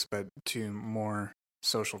politics but to more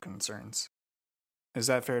social concerns. Is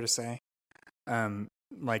that fair to say?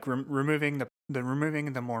 Like removing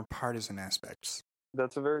the more partisan aspects.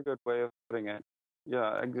 That's a very good way of putting it.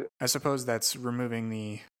 Yeah, I suppose that's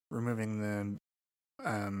removing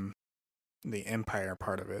the empire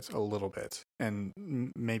part of it a little bit, and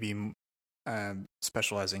maybe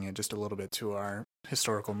specializing it just a little bit to our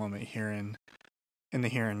historical moment here in the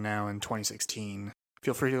here and now in 2016.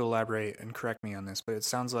 Feel free to elaborate and correct me on this, but it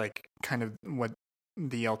sounds like kind of what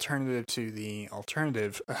the alternative to the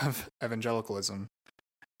alternative of evangelicalism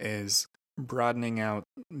is broadening out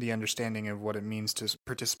the understanding of what it means to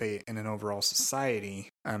participate in an overall society,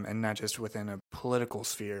 and not just within a political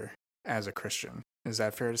sphere as a Christian. Is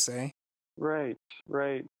that fair to say? Right.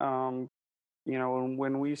 When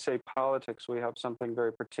we say politics, we have something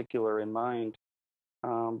very particular in mind,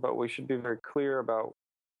 but we should be very clear about,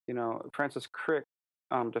 Francis Crick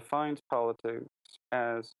defines politics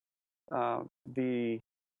as I'm not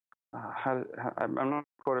going to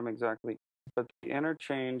quote him exactly, but the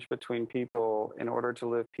interchange between people in order to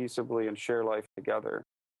live peaceably and share life together.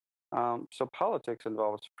 So politics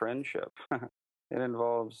involves friendship. It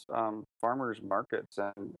involves farmers markets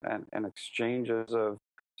and exchanges of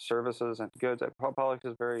services and goods. Politics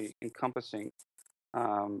is very encompassing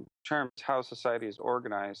term. It's how society is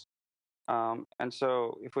organized. And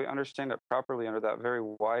so if we understand it properly under that very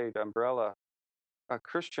wide umbrella, a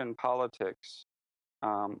Christian politics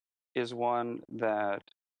is one that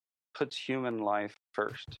puts human life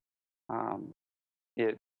first.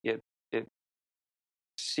 It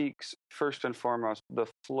seeks first and foremost the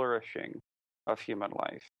flourishing of human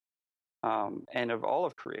life and of all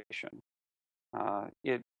of creation.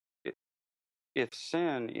 If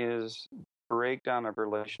sin is breakdown of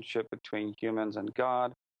relationship between humans and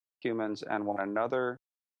God, humans and one another,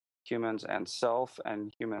 humans and self,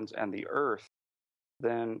 and humans and the earth,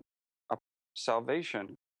 then a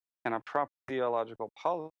salvation and a proper theological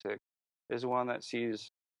politic is one that sees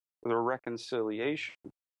the reconciliation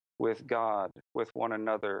with God, with one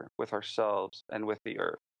another, with ourselves, and with the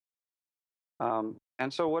earth.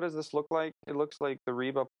 And so what does this look like? It looks like the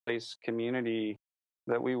Reba Place community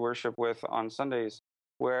that we worship with on Sundays,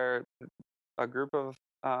 where a group of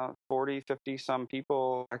 40, 50 some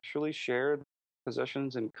people actually share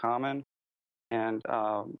possessions in common and,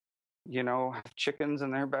 have chickens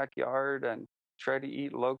in their backyard and try to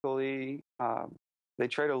eat locally. They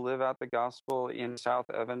try to live out the gospel in South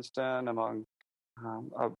Evanston among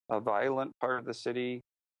a violent part of the city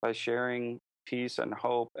by sharing peace and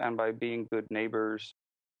hope and by being good neighbors.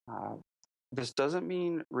 This doesn't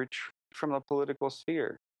mean retreat from the political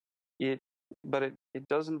sphere. But it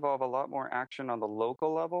does involve a lot more action on the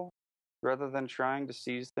local level rather than trying to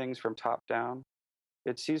seize things from top down.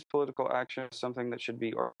 It sees political action as something that should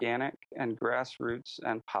be organic and grassroots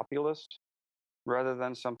and populist rather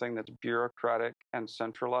than something that's bureaucratic and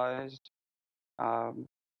centralized.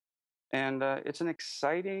 It's an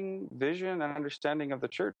exciting vision and understanding of the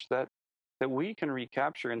church that we can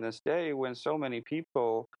recapture in this day when so many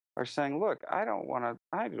people are saying, look, I don't want to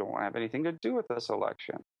have anything to do with this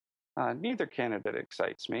election. Neither candidate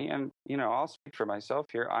excites me. And, I'll speak for myself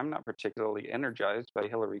here. I'm not particularly energized by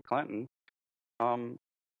Hillary Clinton. Um,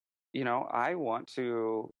 I want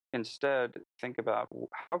to instead think about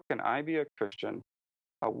how can I be a Christian,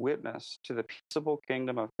 a witness to the peaceable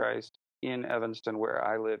kingdom of Christ in Evanston, where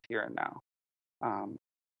I live here and now. Um,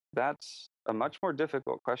 that's a much more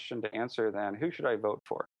difficult question to answer than who should I vote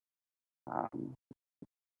for. Um,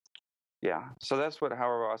 yeah, so that's what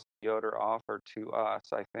Hauerwas Yoder offered to us,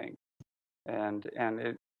 I think, and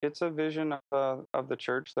it's a vision of the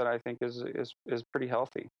church that I think is pretty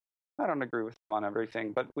healthy. I don't agree with them on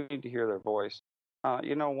everything, but we need to hear their voice.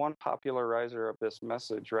 One popularizer of this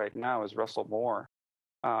message right now is Russell Moore,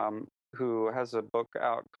 who has a book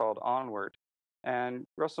out called Onward. And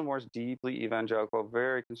Russell Moore's deeply evangelical,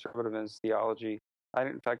 very conservative in his theology.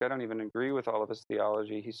 In fact, I don't even agree with all of his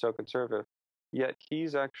theology. He's so conservative. Yet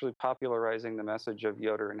he's actually popularizing the message of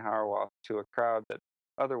Yoder and Hauerwas to a crowd that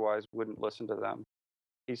otherwise wouldn't listen to them.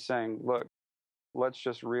 He's saying, look, let's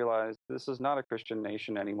just realize this is not a Christian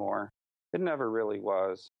nation anymore. It never really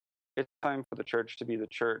was. It's time for the church to be the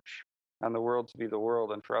church and the world to be the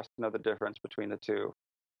world, and for us to know the difference between the two.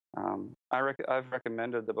 I've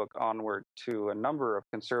recommended the book Onward to a number of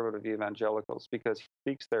conservative evangelicals because he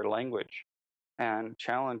speaks their language and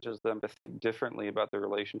challenges them to think differently about the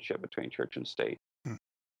relationship between church and state.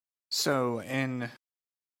 So, in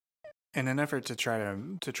an effort to try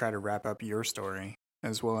to wrap up your story,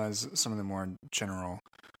 as well as some of the more general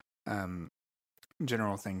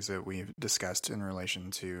things that we've discussed in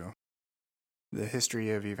relation to the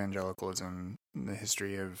history of evangelicalism, the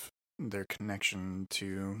history of their connection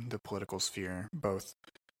to the political sphere, both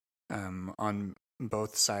on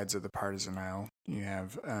both sides of the partisan aisle. You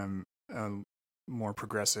have a more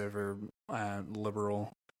progressive or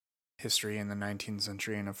liberal history in the 19th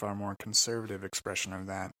century and a far more conservative expression of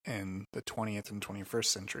that in the 20th and 21st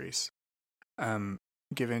centuries.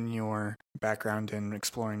 Given your background in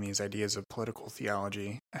exploring these ideas of political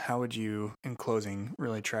theology, how would you, in closing,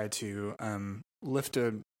 really try to lift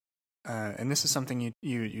and this is something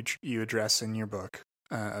you address in your book,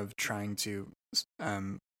 of trying to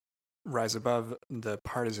rise above the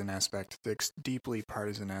partisan aspect, the deeply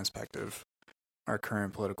partisan aspect of our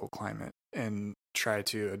current political climate, and try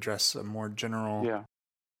to address a more general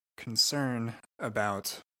concern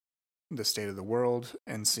about the state of the world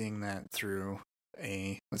and seeing that through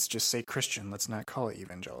a, let's just say Christian, let's not call it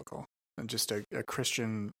evangelical, just a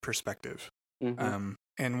Christian perspective. Mm-hmm.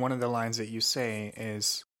 And one of the lines that you say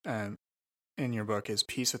is in your book is,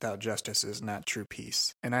 peace without justice is not true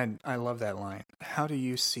peace. And I love that line. How do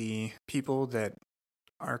you see people that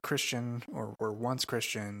are Christian or were once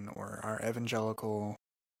Christian or are evangelical,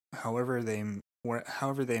 however they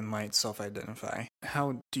might self-identify,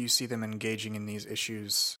 how do you see them engaging in these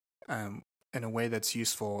issues in a way that's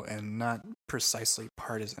useful and not precisely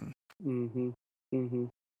partisan? Mm-hmm. Mm-hmm.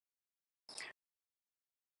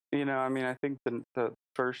 I think the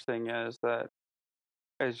first thing is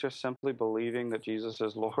just simply believing that Jesus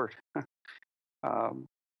is Lord.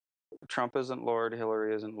 Trump isn't Lord,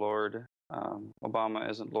 Hillary isn't Lord, Obama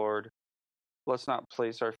isn't Lord. Let's not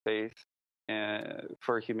place our faith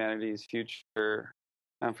for humanity's future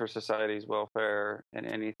and for society's welfare in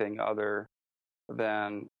anything other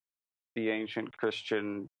than the ancient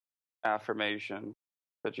Christian affirmation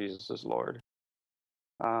that Jesus is Lord.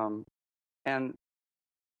 And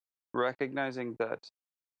recognizing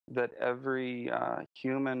that every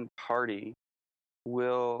human party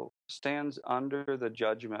stands under the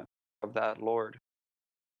judgment of that Lord.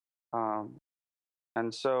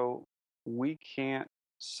 And so we can't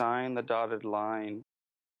sign the dotted line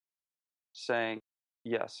saying,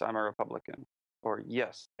 yes, I'm a Republican, or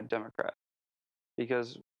yes, I'm a Democrat,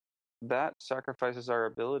 because that sacrifices our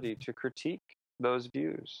ability to critique those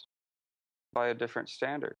views by a different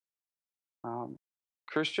standard.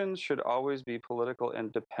 Christians should always be political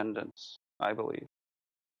independents, I believe,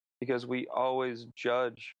 because we always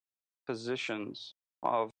judge positions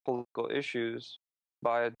of political issues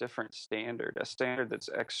by a different standard, a standard that's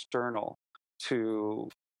external to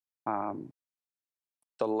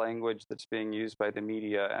the language that's being used by the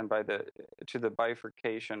media and to the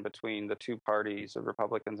bifurcation between the two parties of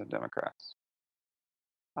Republicans and Democrats.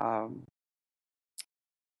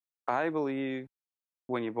 I believe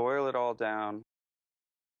when you boil it all down,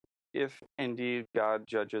 if indeed God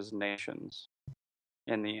judges nations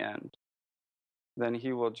in the end, then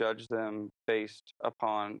he will judge them based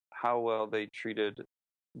upon how well they treated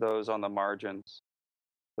those on the margins.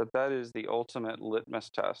 That is the ultimate litmus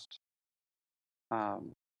test. How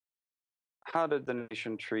did the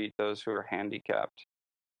nation treat those who are handicapped,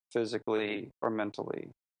 physically or mentally?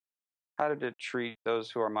 how did it treat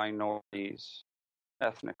those who are minorities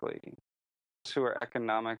ethnically, those who are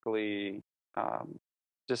economically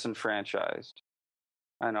disenfranchised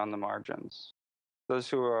and on the margins, those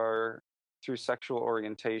who are through sexual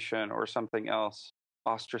orientation or something else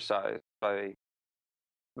ostracized by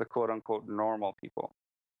the quote unquote normal people.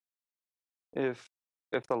 If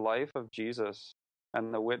the life of Jesus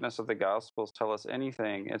and the witness of the Gospels tell us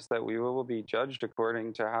anything, it's that we will be judged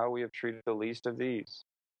according to how we have treated the least of these.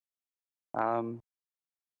 And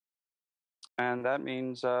that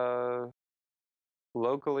means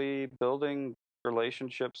locally building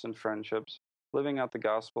relationships and friendships, living out the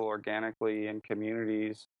gospel organically in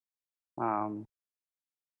communities.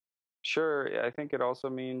 Sure, I think it also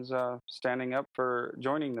means standing up for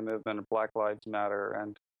joining the movement of Black Lives Matter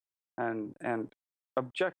and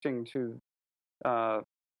objecting to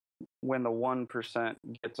when the 1%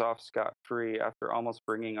 gets off scot-free after almost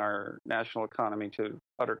bringing our national economy to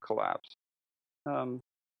utter collapse.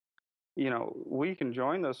 We can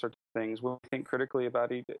join those sorts of things. We think critically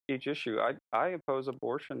about each issue. I oppose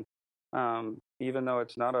abortion, even though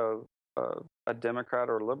it's not a Democrat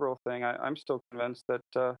or liberal thing. I'm still convinced that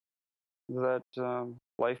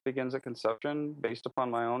life begins at conception based upon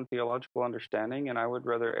my own theological understanding, and I would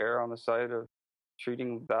rather err on the side of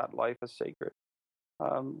treating that life as sacred.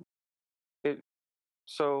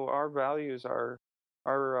 So our values are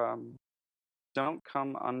don't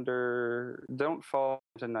fall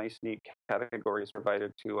into nice, neat categories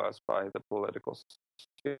provided to us by the political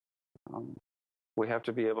system. We have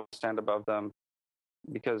to be able to stand above them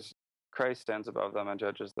because Christ stands above them and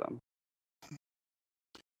judges them.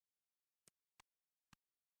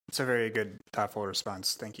 It's a very good, thoughtful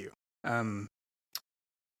response. Thank you.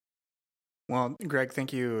 Well, Greg,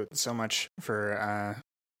 thank you so much for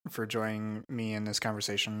joining me in this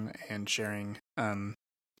conversation and sharing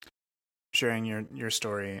your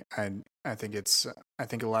story. I think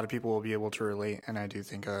a lot of people will be able to relate, and I do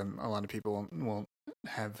think a lot of people will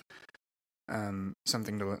have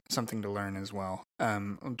something to learn as well.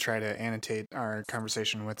 I'll try to annotate our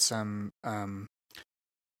conversation with some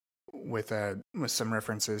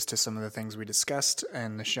references to some of the things we discussed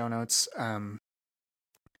in the show notes.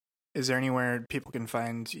 Is there anywhere people can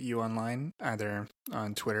find you online, either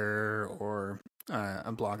on Twitter or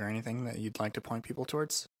a blog or anything that you'd like to point people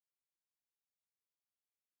towards?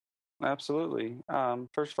 Absolutely.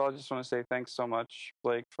 First of all, I just want to say thanks so much,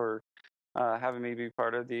 Blake, for having me be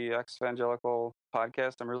part of the Ex-Evangelical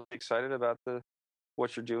podcast. I'm really excited about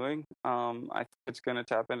what you're doing. I think it's going to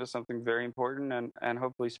tap into something very important and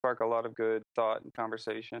hopefully spark a lot of good thought and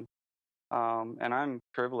conversation. And I'm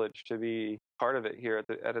privileged to be part of it here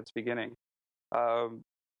at its beginning.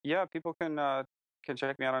 People can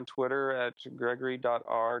check me out on Twitter at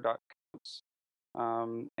gregory.r.coates.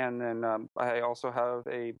 And then I also have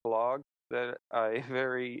a blog that I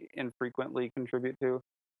very infrequently contribute to,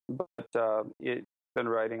 but it's been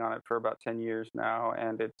writing on it for about 10 years now,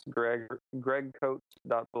 and it's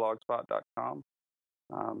gregcoates.blogspot.com.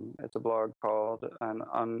 It's a blog called an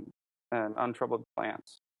Untroubled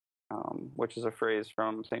Plants, which is a phrase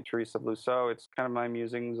from St. Teresa of Lisieux. It's kind of my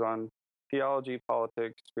musings on theology,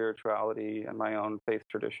 politics, spirituality, and my own faith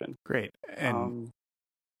tradition. Great. And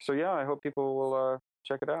I hope people will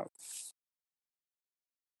check it out.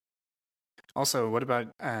 Also, what about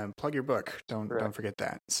plug your book? Don't forget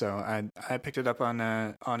that. So I picked it up on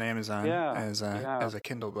Amazon as a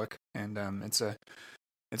Kindle book, and it's a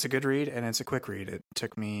good read and it's a quick read. It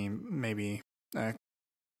took me maybe 3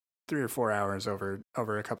 or 4 hours over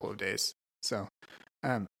a couple of days. So,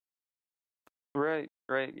 right.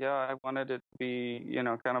 Yeah, I wanted it to be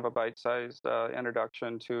kind of a bite-sized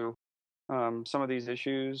introduction to some of these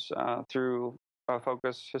issues through a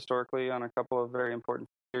focus historically on a couple of very important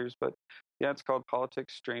figures. But yeah, it's called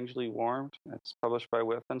Politics Strangely Warmed. It's published by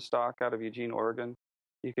Withenstock out of Eugene, Oregon.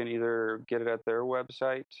 You can either get it at their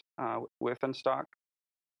website, Withenstock,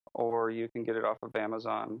 or you can get it off of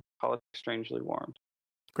Amazon, Politics Strangely Warmed.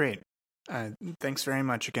 Great. Thanks very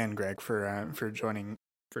much again, Greg, for joining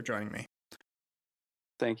me.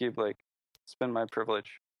 Thank you, Blake. It's been my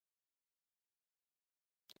privilege.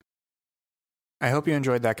 I hope you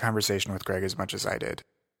enjoyed that conversation with Greg as much as I did.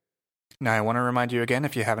 Now, I want to remind you again,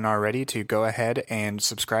 if you haven't already, to go ahead and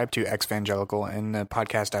subscribe to Ex-Evangelical in the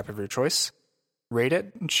podcast app of your choice. Rate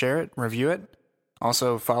it, share it, review it.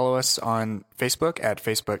 Also, follow us on Facebook at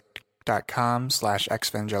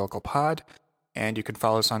facebook.com/exevangelicalpod, and you can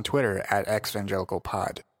follow us on Twitter at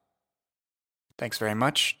exevangelicalpod. Thanks very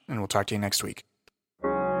much, and we'll talk to you next week.